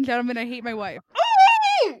 ladies and gentlemen? I hate my wife.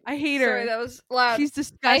 I hate her. Sorry, that was loud. She's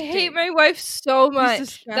disgusting. I hate my wife so much.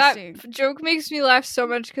 disgusting. That joke makes me laugh so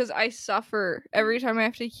much because I suffer every time I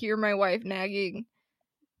have to hear my wife nagging.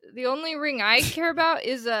 The only ring I care about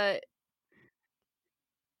is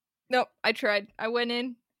Nope, I tried. I went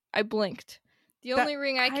in. I blinked. The only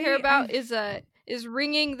ring I care about is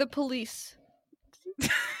ringing the police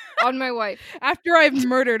on my wife after I've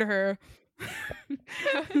murdered her.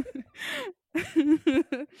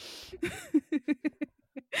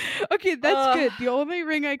 Okay, that's good. The only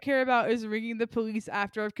ring I care about is ringing the police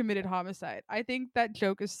after I've committed homicide. I think that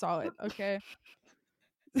joke is solid. Okay.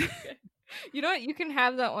 You know what? You can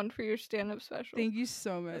have that one for your stand-up special. Thank you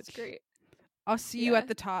so much. That's great. I'll see you at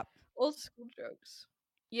the top. Old school jokes.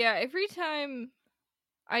 Yeah, every time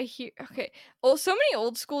I hear... Okay. Well, so many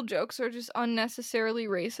old school jokes are just unnecessarily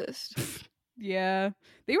racist. Yeah.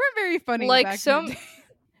 They weren't very funny like back some... in the day.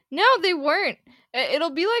 No, they weren't. It'll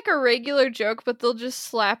be like a regular joke, but they'll just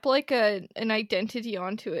slap like an identity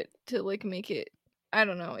onto it to like make it... I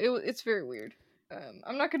don't know. It's very weird.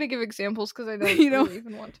 I'm not gonna give examples because I don't really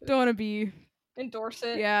even want to. Don't want to be... endorse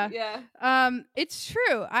it. Yeah. It's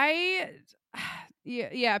true.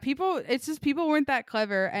 Yeah, people, it's just people weren't that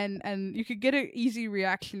clever, and you could get an easy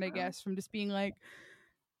reaction, I guess, from just being like,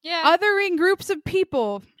 othering groups of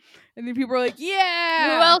people, and then people are like,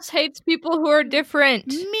 yeah, who else hates people who are different?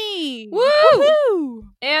 Me. Woo! Woo-hoo!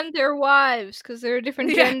 And their wives because they're a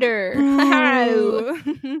different gender.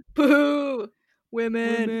 Boo. Boo.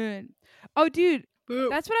 Women. Oh, dude, Boo.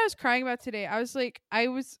 that's what I was crying about today. I was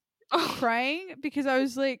crying because I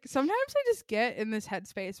was like, sometimes I just get in this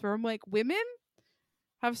headspace where I'm like, women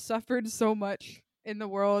have suffered so much in the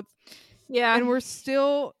world, and we're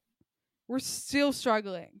still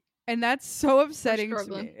struggling, and that's so upsetting to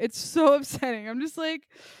me. It's so upsetting. I'm just like,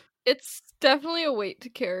 it's definitely a weight to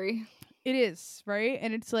carry. It is, right?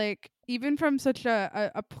 And it's like, even from such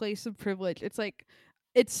a place of privilege, it's like,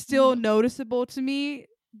 it's still noticeable to me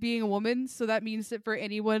being a woman. So that means that for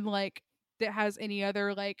anyone like that has any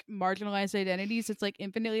other like marginalized identities, it's like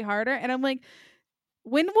infinitely harder. And I'm like,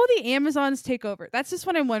 when will the Amazons take over? That's just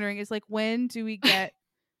what I'm wondering, is like, when do we get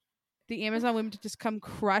the Amazon women to just come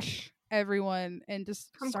crush everyone and just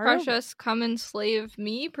come crush us, come enslave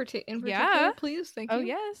me in particular, please? Thank you. Oh,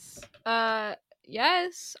 yes.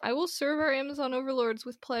 Yes, I will serve our Amazon overlords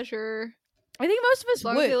with pleasure. I think most of us as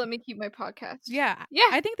long would. as they let me keep my podcast. Yeah.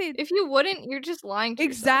 I think they... If you wouldn't, you're just lying to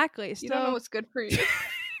exactly. yourself. You don't know what's good for you.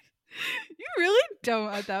 You really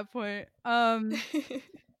don't at that point.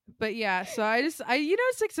 But yeah, so I it's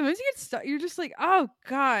like sometimes you get stuck. You're just like, oh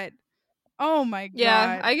god, oh my god.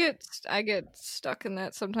 Yeah, I get stuck in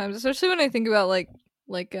that sometimes, especially when I think about like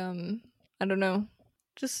I don't know,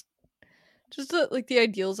 just like the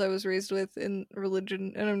ideals I was raised with in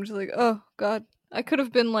religion, and I'm just like, oh god, I could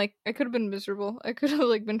have been miserable. I could have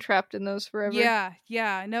like been trapped in those forever.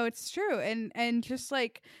 Yeah, no, it's true. And just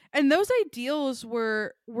like, and those ideals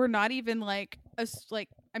were not even like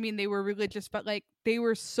I mean, they were religious, but like they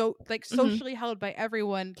were so like socially held by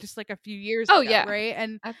everyone just like a few years ago, right?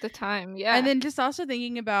 And at the time, yeah. And then just also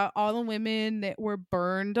thinking about all the women that were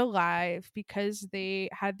burned alive because they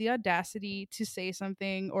had the audacity to say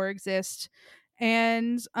something or exist,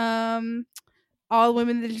 and all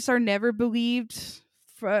women that just are never believed,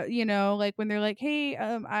 for, you know, like when they're like, hey,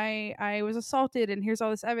 I was assaulted and here's all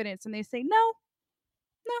this evidence, and they say no,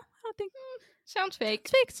 I don't think sounds fake.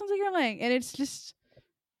 It's fake. Sounds like you're lying. And it's just,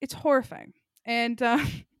 it's horrifying. And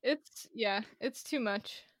it's too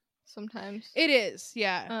much sometimes. It is,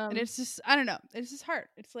 yeah. And it's just, I don't know, it's just hard.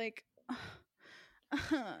 It's like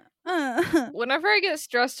whenever I get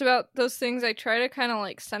stressed about those things, I try to kind of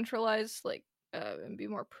like centralize, like and be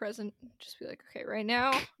more present. Just be like, okay, right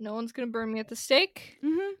now, no one's gonna burn me at the stake.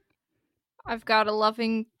 I've got a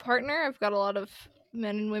loving partner. I've got a lot of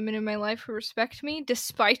men and women in my life who respect me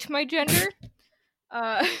despite my gender.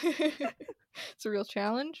 It's a real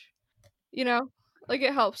challenge, you know. Like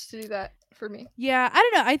it helps to do that for me. Yeah, I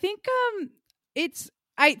don't know. I think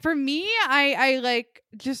for me, I like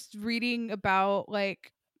just reading about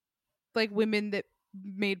like women that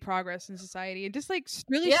made progress in society and just like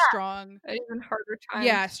really strong, even harder times.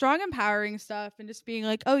 Yeah, strong, empowering stuff, and just being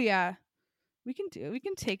like, oh yeah, we can do it. We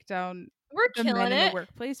can take down the men in the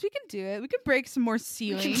workplace. We can do it. We can break some more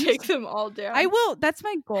ceilings. We can take them all down. I will. That's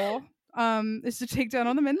my goal. Is to take down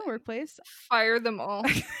all the men in the workplace. Fire them all.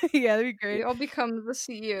 Yeah, that'd be great. They all become the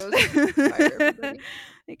CEOs. Fire everybody.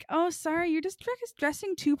 Like, oh, sorry, you're just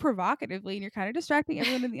dressing too provocatively, and you're kind of distracting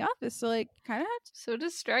everyone in the office. So, like, kind of so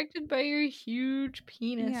distracted by your huge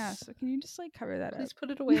penis. Yeah. So, can you just like cover that Please up?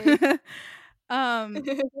 put it away.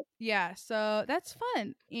 Yeah. So that's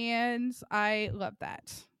fun, and I love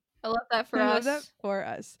that. I love that for I us. love that for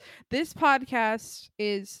us. This podcast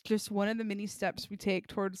is just one of the many steps we take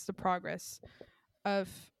towards the progress of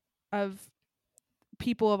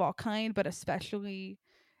people of all kind, but especially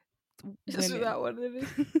Is that what it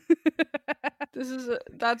is?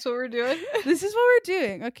 That's what we're doing. This is what we're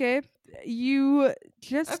doing. Okay, you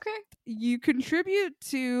contribute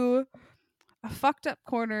to a fucked up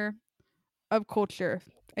corner of culture,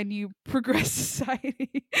 and you progress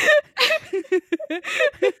society.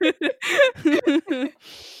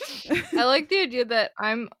 I like the idea that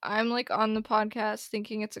I'm like on the podcast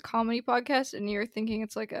thinking it's a comedy podcast, and you're thinking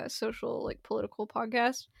it's like a social, like political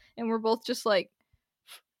podcast, and we're both just like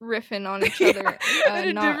riffing on each other,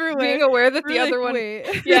 not being aware that the other one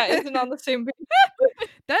isn't on the same page.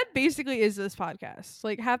 That basically is this podcast.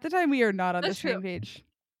 Like half the time we are not on the same page.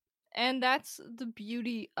 And that's the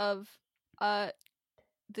beauty of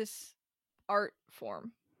this art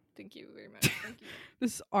form. Thank you very much. Thank you.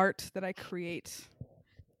 This art that I create.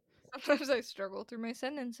 Sometimes I struggle through my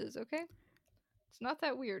sentences, okay? It's not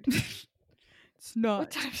that weird. It's not.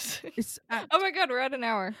 What time is it? It's oh my god, we're at an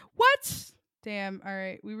hour. What? Damn,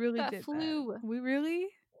 alright. We really did flew. That.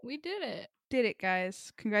 We did it. Did it,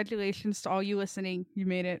 guys. Congratulations to all you listening. You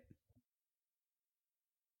made it.